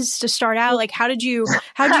friends to start out? Like how'd you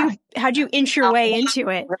inch your way into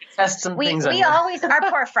it? Test some things on we you. always, our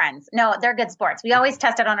poor friends. No, they're good sports. We always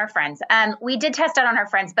test it on our friends. We did test it on our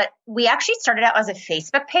friends, but we actually started out as a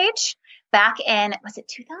Facebook page back in, was it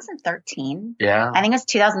 2013? Yeah. I think it was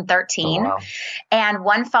 2013. Oh, wow. And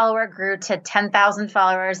one follower grew to 10,000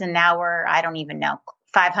 followers. And now we're, I don't even know,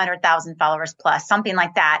 500,000 followers plus, something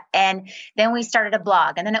like that. And then we started a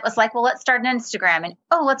blog, and then it was like, well, let's start an Instagram, and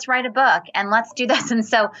let's write a book, and let's do this. And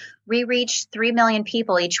so we reach 3 million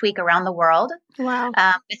people each week around the world. Wow.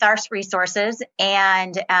 With our resources.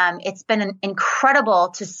 And it's been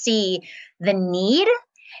incredible to see the need,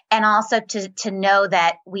 and also to know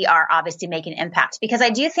that we are obviously making an impact. Because I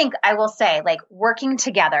do think, I will say, like, working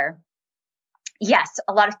together, yes,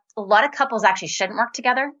 a lot of couples actually shouldn't work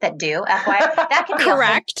together that do. FYI, that could be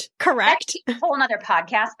correct. A whole nother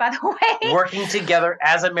podcast, by the way. Working together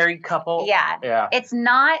as a married couple. Yeah. It's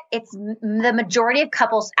the majority of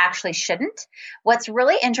couples actually shouldn't. What's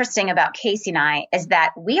really interesting about Casey and I is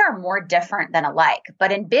that we are more different than alike,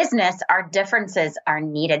 but in business, our differences are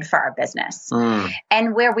needed for our business.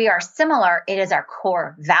 And where we are similar, it is our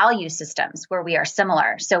core value systems where we are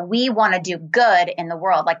similar. So we want to do good in the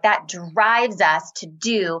world. Like, that drives us to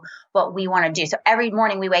do what we want to do. So every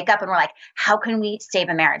morning we wake up and we're like, how can we save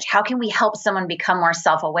a marriage? How can we help someone become more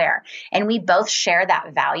self-aware? And we both share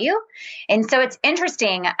that value. And so it's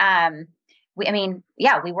interesting.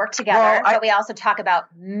 We work together, but we also talk about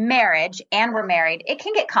marriage, and we're married. It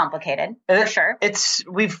can get complicated for sure.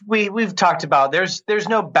 We've talked about there's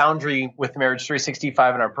no boundary with Marriage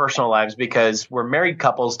 365 in our personal lives, because we're married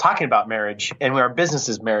couples talking about marriage, and our business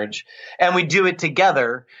is marriage, and we do it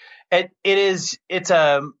together. It's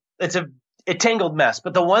a tangled mess.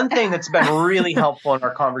 But the one thing that's been really helpful in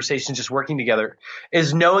our conversations, just working together,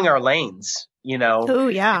 is knowing our lanes, Oh,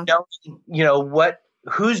 yeah.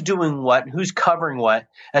 Who's doing what, who's covering what,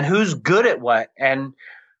 and who's good at what, and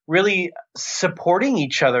really supporting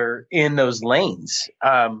each other in those lanes.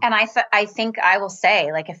 And I think I will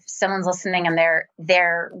say, like, if someone's listening and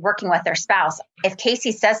they're working with their spouse, if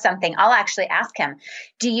Casey says something, I'll actually ask him,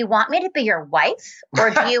 do you want me to be your wife, or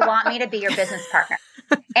do you want me to be your business partner?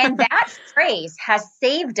 And that phrase has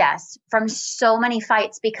saved us from so many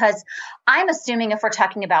fights, because I'm assuming if we're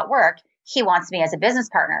talking about work, he wants me as a business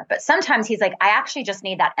partner. But sometimes he's like, I actually just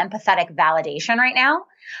need that empathetic validation right now.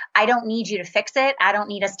 I don't need you to fix it. I don't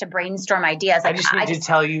need us to brainstorm ideas. Like, I just need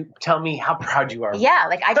you to tell me how proud you are. Yeah.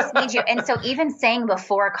 Like, I just need you. And so even saying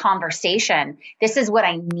before a conversation, this is what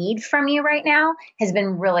I need from you right now, has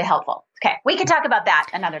been really helpful. Okay. We could talk about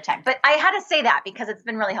that another time, but I had to say that because it's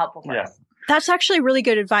been really helpful for us. That's actually really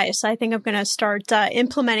good advice. I think I'm going to start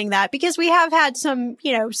implementing that, because we have had some,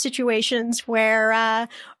 situations where,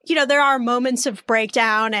 there are moments of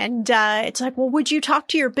breakdown, and it's like, well, would you talk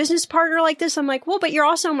to your business partner like this? I'm like, well, but you're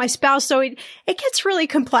also my spouse. So it gets really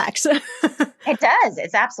complex. It does.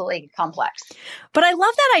 It's absolutely complex. But I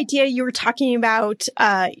love that idea you were talking about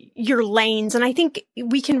your lanes. And I think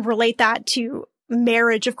we can relate that to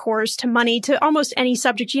marriage, of course, to money, to almost any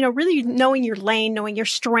subject, really knowing your lane, knowing your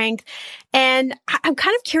strength. And I'm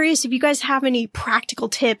kind of curious if you guys have any practical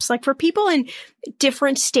tips, like for people in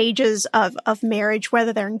different stages of marriage,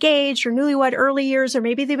 whether they're engaged or newlywed, early years, or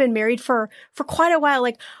maybe they've been married for quite a while.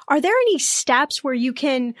 Like, are there any steps where you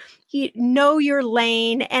can know your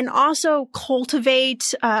lane and also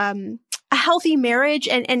cultivate a healthy marriage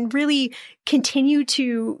and really continue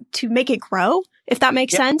to make it grow, if that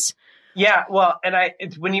makes sense? Yeah, well, and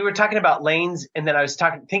when you were talking about lanes, and then I was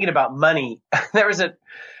thinking about money,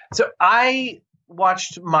 so I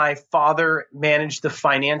watched my father manage the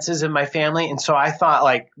finances in my family, and so I thought,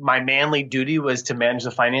 like, my manly duty was to manage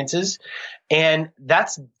the finances, and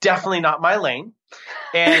that's definitely not my lane.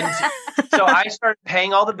 And so I started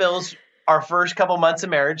paying all the bills our first couple months of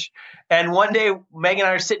marriage, and one day Meygan and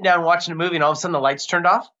I are sitting down watching a movie, and all of a sudden the lights turned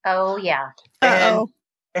off. Oh yeah.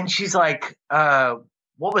 And she's like,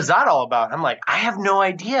 what was that all about? I'm like, I have no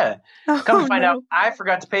idea. Come to find out, I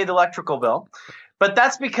forgot to pay the electrical bill. But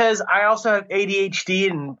that's because I also have ADHD,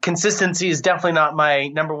 and consistency is definitely not my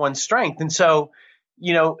number one strength. And so,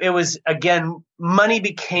 it was, again, money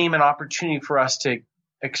became an opportunity for us to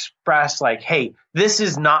express, like, hey, this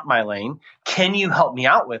is not my lane. Can you help me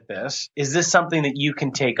out with this? Is this something that you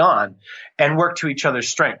can take on, and work to each other's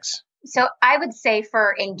strengths? So I would say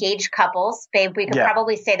for engaged couples, babe, we could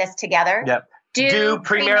probably say this together. Yep. do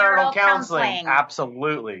premarital counseling.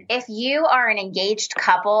 Absolutely. If you are an engaged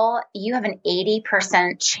couple, you have an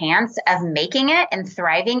 80% chance of making it and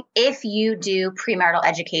thriving if you do premarital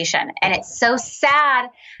education. And it's so sad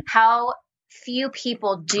how few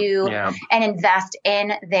people do and invest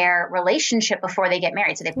in their relationship before they get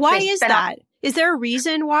married. So why is that? Is there a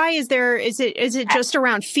reason why? Is it just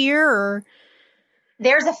around fear or?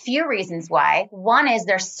 There's a few reasons why. One is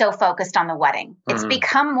they're so focused on the wedding. It's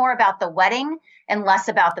become more about the wedding and less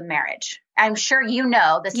about the marriage. I'm sure you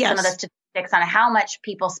know some of the statistics on how much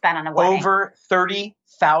people spend on a wedding. Over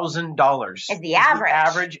 $30,000 is the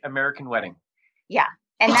average American wedding. Yeah.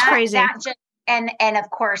 And that's crazy. And of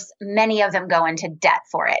course, many of them go into debt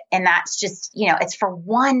for it. And that's just, it's for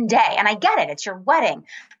one day. And I get it. It's your wedding.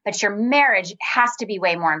 But your marriage has to be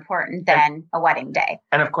way more important than a wedding day.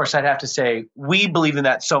 And of course, I'd have to say, we believe in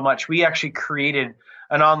that so much. We actually created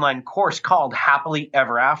an online course called Happily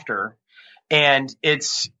Ever After. And it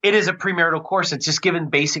is a premarital course. It's just given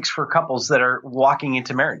basics for couples that are walking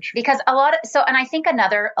into marriage. Because and I think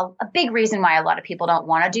a big reason why a lot of people don't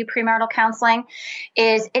want to do premarital counseling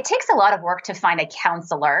is it takes a lot of work to find a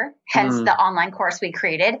counselor, hence the online course we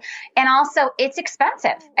created. And also it's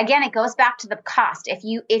expensive. Again, it goes back to the cost. If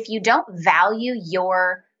you don't value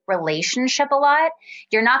your relationship a lot,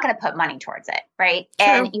 you're not going to put money towards it, right? True.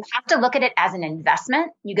 And you have to look at it as an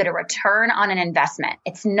investment. You get a return on an investment.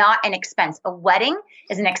 It's not an expense. A wedding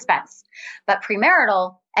is an expense, but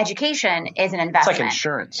premarital education is an investment. It's like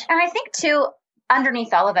insurance. And I think too,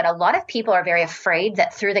 underneath all of it, a lot of people are very afraid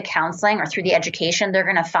that through the counseling or through the education, they're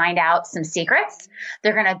going to find out some secrets.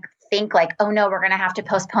 They're going to think like, oh no, we're going to have to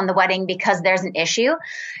postpone the wedding because there's an issue.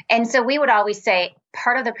 And so we would always say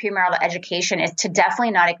part of the premarital education is to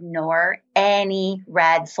definitely not ignore any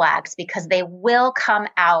red flags because they will come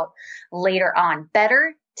out later on.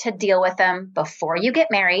 Better to deal with them before you get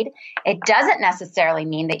married. It doesn't necessarily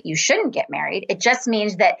mean that you shouldn't get married. It just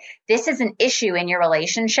means that this is an issue in your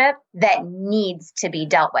relationship that needs to be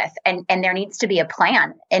dealt with. And there needs to be a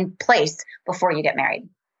plan in place before you get married.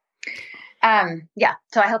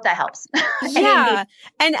 So I hope that helps. Yeah.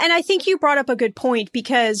 And I think you brought up a good point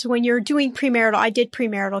because when you're doing I did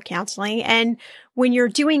premarital counseling, and when you're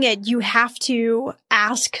doing it, you have to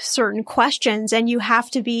ask certain questions and you have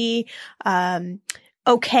to be,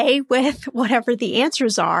 okay with whatever the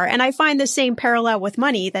answers are. And I find the same parallel with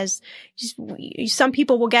money. There's some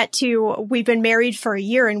people will get to, we've been married for a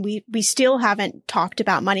year and we still haven't talked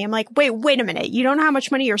about money. I'm like, wait a minute. You don't know how much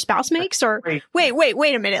money your spouse makes? Or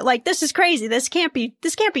wait a minute. Like, this is crazy. This can't be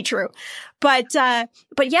true. But yeah,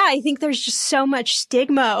 I think there's just so much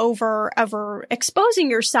stigma over exposing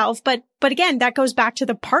yourself. But again, that goes back to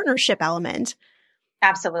the partnership element.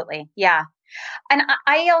 Absolutely. Yeah. And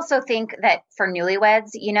I also think that for newlyweds,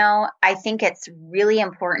 I think it's really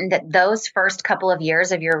important that those first couple of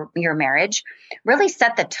years of your marriage really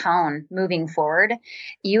set the tone moving forward.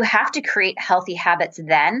 You have to create healthy habits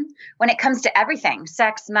then when it comes to everything,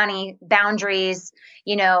 sex, money, boundaries,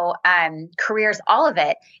 careers, all of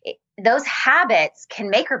it. Those habits can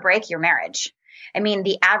make or break your marriage. I mean,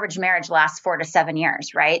 the average marriage lasts 4 to 7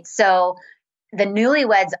 years, right? So the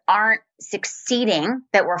newlyweds aren't succeeding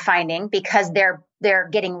that we're finding because they're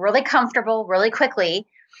getting really comfortable really quickly.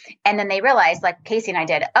 And then they realize, like Casey and I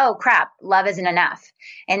did, oh crap, love isn't enough.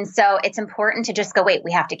 And so it's important to just go, wait,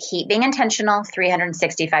 we have to keep being intentional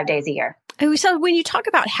 365 days a year. So when you talk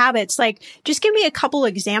about habits, like just give me a couple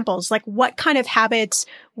examples, like what kind of habits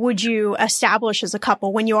would you establish as a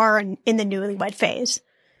couple when you are in the newlywed phase?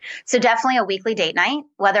 So definitely a weekly date night,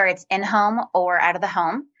 whether it's in home or out of the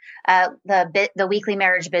home. The weekly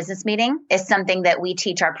marriage business meeting is something that we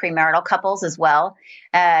teach our premarital couples as well.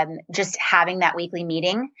 Just having that weekly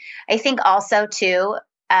meeting. I think also too,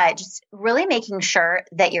 just really making sure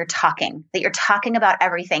that you're talking about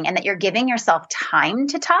everything and that you're giving yourself time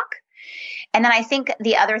to talk. And then I think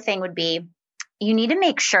the other thing would be, you need to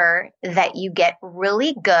make sure that you get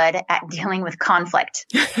really good at dealing with conflict.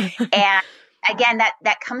 And again,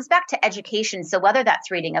 that comes back to education. So whether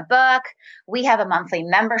that's reading a book, we have a monthly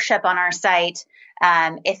membership on our site.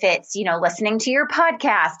 If it's, listening to your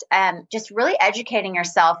podcast, just really educating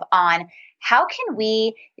yourself on how can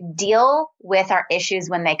we deal with our issues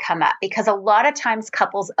when they come up? Because a lot of times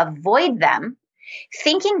couples avoid them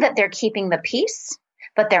thinking that they're keeping the peace,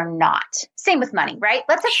 but they're not. Same with money, right?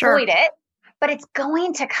 Let's avoid it. But it's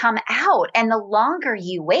going to come out. And the longer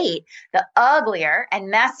you wait, the uglier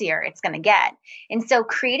and messier it's going to get. And so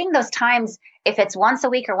creating those times, if it's once a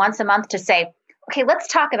week or once a month, to say, okay, let's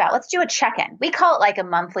do a check-in. We call it like a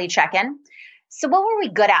monthly check-in. So what were we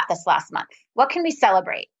good at this last month? What can we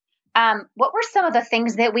celebrate? what were some of the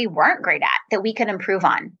things that we weren't great at that we could improve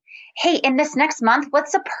on? Hey, in this next month,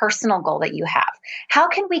 what's a personal goal that you have? How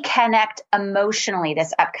can we connect emotionally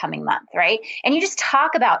this upcoming month, right? And you just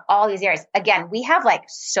talk about all these areas. Again, we have like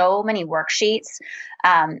so many worksheets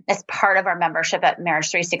as part of our membership at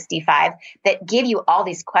Marriage 365 that give you all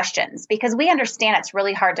these questions, because we understand it's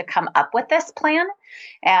really hard to come up with this plan.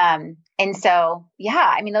 And so,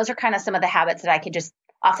 yeah, I mean, those are kind of some of the habits that I could just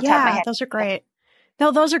off the top of my head. Those are great. No,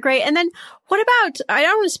 those are great. And then what about, I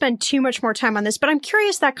don't want to spend too much more time on this, but I'm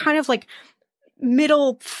curious, that kind of like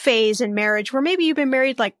middle phase in marriage where maybe you've been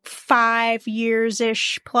married like 5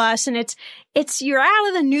 years-ish plus, and it's you're out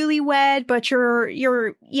of the newlywed, but you're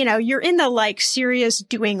in the like serious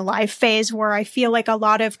doing life phase where I feel like a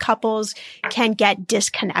lot of couples can get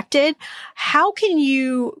disconnected. How can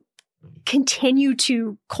you continue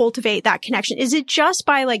to cultivate that connection? Is it just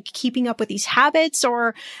by like keeping up with these habits,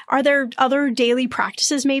 or are there other daily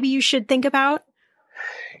practices maybe you should think about?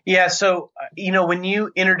 Yeah. So, when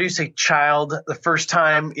you introduce a child the first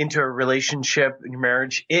time into a relationship in your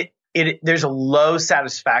marriage, there's a low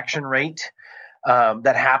satisfaction rate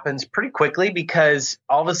that happens pretty quickly, because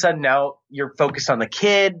all of a sudden now you're focused on the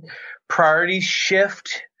kid, priorities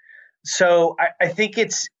shift. So I think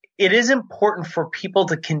it is important for people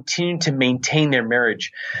to continue to maintain their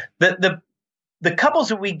marriage. The couples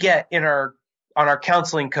that we get on our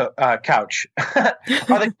counseling couch are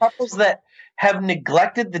the couples that have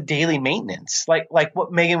neglected the daily maintenance, like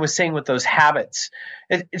what Meygan was saying with those habits.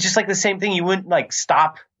 It's just like the same thing. You wouldn't like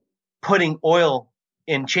stop putting oil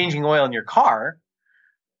and changing oil in your car.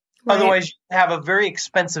 Right. Otherwise, you have a very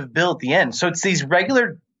expensive bill at the end. So it's these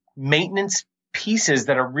regular maintenance pieces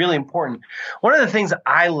that are really important. One of the things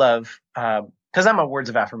I love, because I'm a words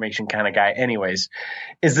of affirmation kind of guy anyways,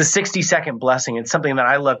 is the 60-second blessing. It's something that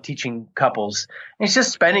I love teaching couples. It's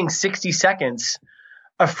just spending 60 seconds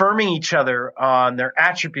affirming each other on their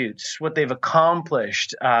attributes, what they've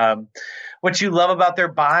accomplished, what you love about their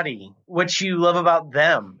body, what you love about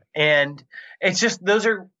them. And it's just, those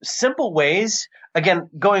are simple ways, again,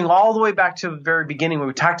 going all the way back to the very beginning when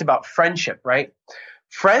we talked about friendship, right?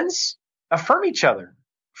 Friends affirm each other.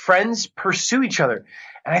 Friends pursue each other.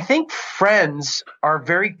 And I think friends are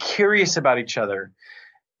very curious about each other.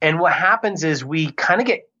 And what happens is we kind of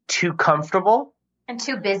get too comfortable. And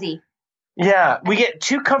too busy. Yeah, we get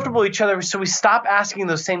too comfortable with each other, so we stop asking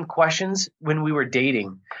those same questions when we were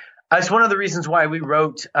dating. It's one of the reasons why we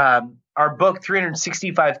wrote our book,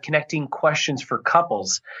 365 Connecting Questions for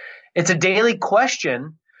Couples. It's a daily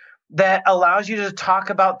question that allows you to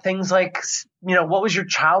talk about things like, what was your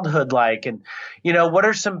childhood like? And, what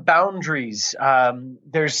are some boundaries?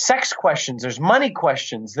 There's sex questions. There's money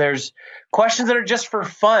questions. There's questions that are just for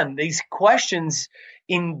fun. These questions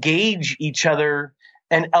engage each other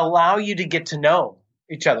and allow you to get to know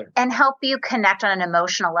each other. And help you connect on an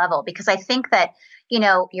emotional level. Because I think that,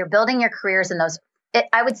 you're building your careers in those,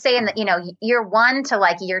 I would say in the, year 1 to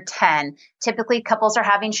like year 10, typically couples are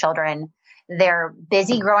having children. They're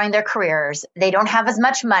busy growing their careers. They don't have as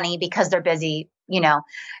much money because they're busy,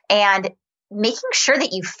 and making sure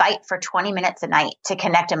that you fight for 20 minutes a night to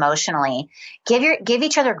connect emotionally, give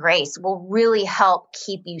each other grace will really help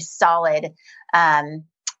keep you solid.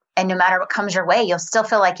 And no matter what comes your way, you'll still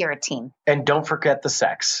feel like you're a team. And don't forget the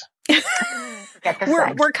sex.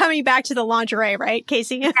 We're coming back to the lingerie, right,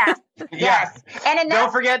 Casey? Yes. Yes. And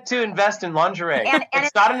don't forget to invest in lingerie.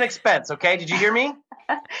 It's not an expense, okay? Did you hear me?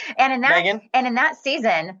 And in that, Meygan? And in that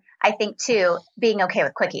season, I think too, being okay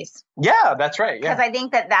with quickies. Yeah, that's right. Yeah. Because I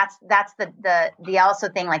think that's the also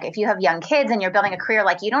thing. Like if you have young kids and you're building a career,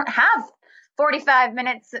 like you don't have 45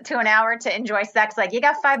 minutes to an hour to enjoy sex. Like you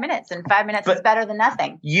got 5 minutes, and 5 minutes is better than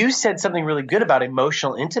nothing. You said something really good about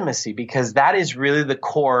emotional intimacy, because that is really the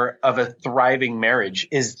core of a thriving marriage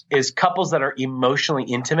is couples that are emotionally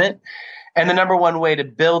intimate. And the number one way to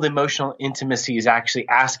build emotional intimacy is actually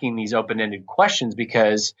asking these open-ended questions,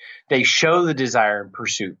 because they show the desire and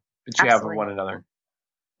pursuit that you have of one another.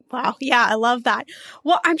 Wow. Yeah, I love that.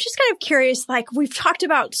 Well, I'm just kind of curious, like we've talked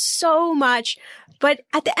about so much, but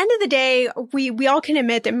at the end of the day, we all can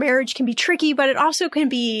admit that marriage can be tricky, but it also can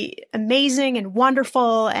be amazing and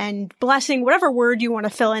wonderful and blessing, whatever word you want to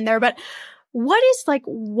fill in there. But what is like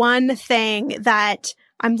one thing that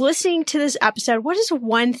I'm listening to this episode? What is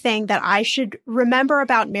one thing that I should remember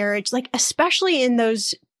about marriage, like especially in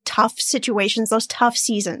those tough situations, those tough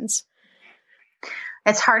seasons?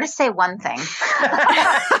 It's hard to say one thing.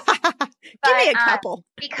 Give me a couple.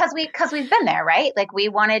 Because we've been there, right? Like we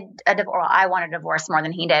wanted a divorce. Well, I wanted a divorce more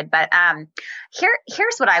than he did. But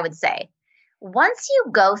here's what I would say. Once you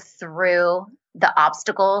go through the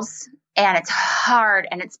obstacles and it's hard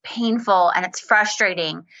and it's painful and it's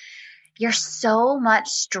frustrating, you're so much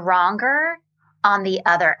stronger on the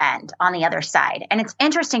other end, on the other side. And it's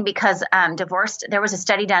interesting because there was a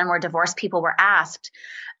study done where divorced people were asked,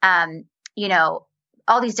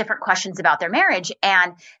 all these different questions about their marriage.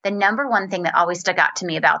 And the number one thing that always stuck out to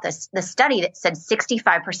me about the study that said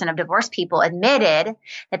 65% of divorced people admitted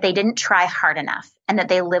that they didn't try hard enough and that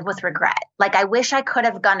they live with regret. Like, I wish I could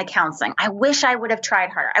have gone to counseling. I wish I would have tried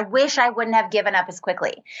harder. I wish I wouldn't have given up as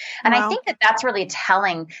quickly. And I think that that's really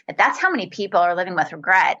telling that that's how many people are living with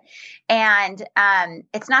regret. And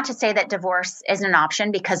it's not to say that divorce isn't an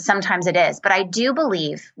option, because sometimes it is. But I do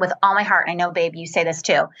believe with all my heart, and I know, babe, you say this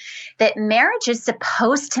too, that marriage is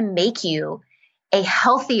supposed to make you a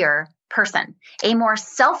healthier person, a more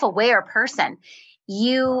self-aware person.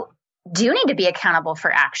 You do need to be accountable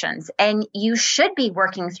for actions, and you should be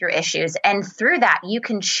working through issues. And through that, you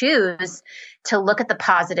can choose to look at the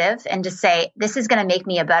positive and to say, this is going to make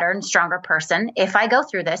me a better and stronger person if I go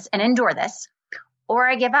through this and endure this, or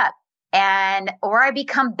I give up, or I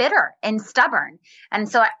become bitter and stubborn. And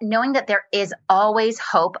so knowing that there is always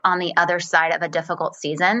hope on the other side of a difficult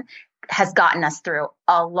season has gotten us through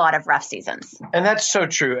a lot of rough seasons. And that's so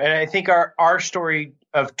true. And I think our story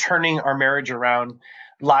of turning our marriage around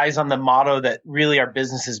lies on the motto that really our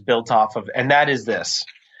business is built off of. And that is this: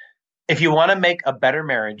 if you want to make a better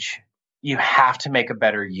marriage, you have to make a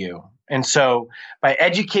better you. And so by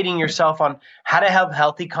educating yourself on how to have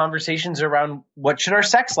healthy conversations around what should our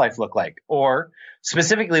sex life look like, or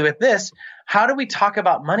specifically with this, how do we talk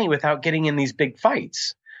about money without getting in these big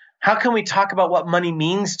fights? How can we talk about what money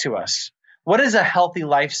means to us? What does a healthy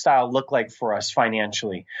lifestyle look like for us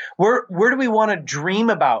financially? Where do we want to dream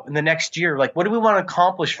about in the next year? Like, what do we want to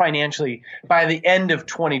accomplish financially by the end of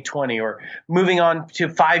 2020, or moving on to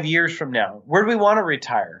 5 years from now? Where do we want to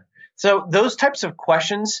retire? So those types of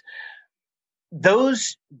questions,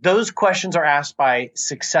 those questions are asked by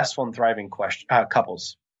successful and thriving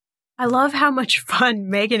couples. I love how much fun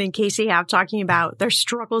Meygan and Casey have talking about their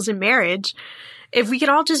struggles in marriage. If we could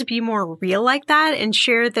all just be more real like that and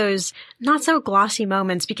share those not so glossy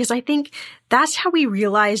moments, because I think that's how we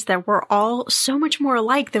realize that we're all so much more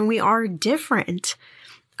alike than we are different.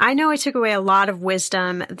 I know I took away a lot of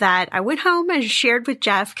wisdom that I went home and shared with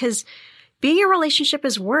Jeff, because being in a relationship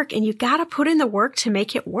is work, and you got to put in the work to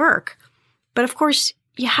make it work. But of course,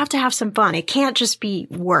 you have to have some fun. It can't just be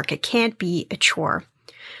work. It can't be a chore.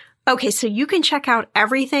 Okay, so you can check out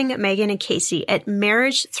everything Meygan and Casey at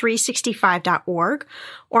marriage365.org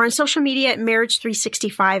or on social media at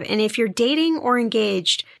marriage365. And if you're dating or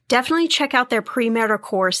engaged, definitely check out their premarital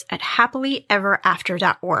course at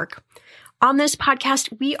happilyeverafter.org. On this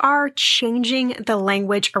podcast, we are changing the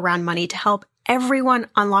language around money to help everyone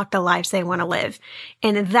unlock the lives they want to live.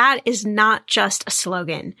 And that is not just a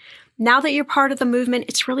slogan. Now that you're part of the movement,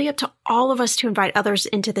 it's really up to all of us to invite others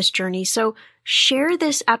into this journey. So share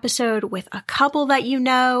this episode with a couple that you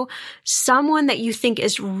know, someone that you think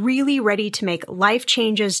is really ready to make life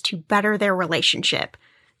changes to better their relationship.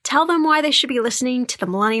 Tell them why they should be listening to the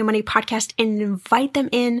Millennial Money Podcast and invite them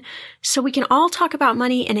in so we can all talk about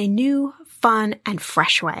money in a new, fun, and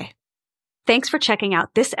fresh way. Thanks for checking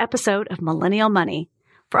out this episode of Millennial Money.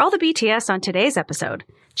 For all the BTS on today's episode,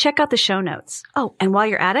 check out the show notes. Oh, and while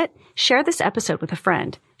you're at it, share this episode with a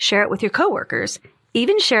friend. Share it with your coworkers.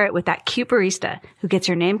 Even share it with that cute barista who gets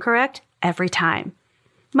your name correct every time.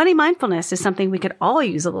 Money mindfulness is something we could all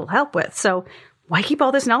use a little help with, so why keep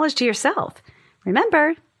all this knowledge to yourself?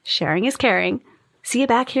 Remember, sharing is caring. See you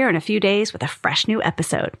back here in a few days with a fresh new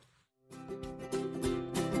episode.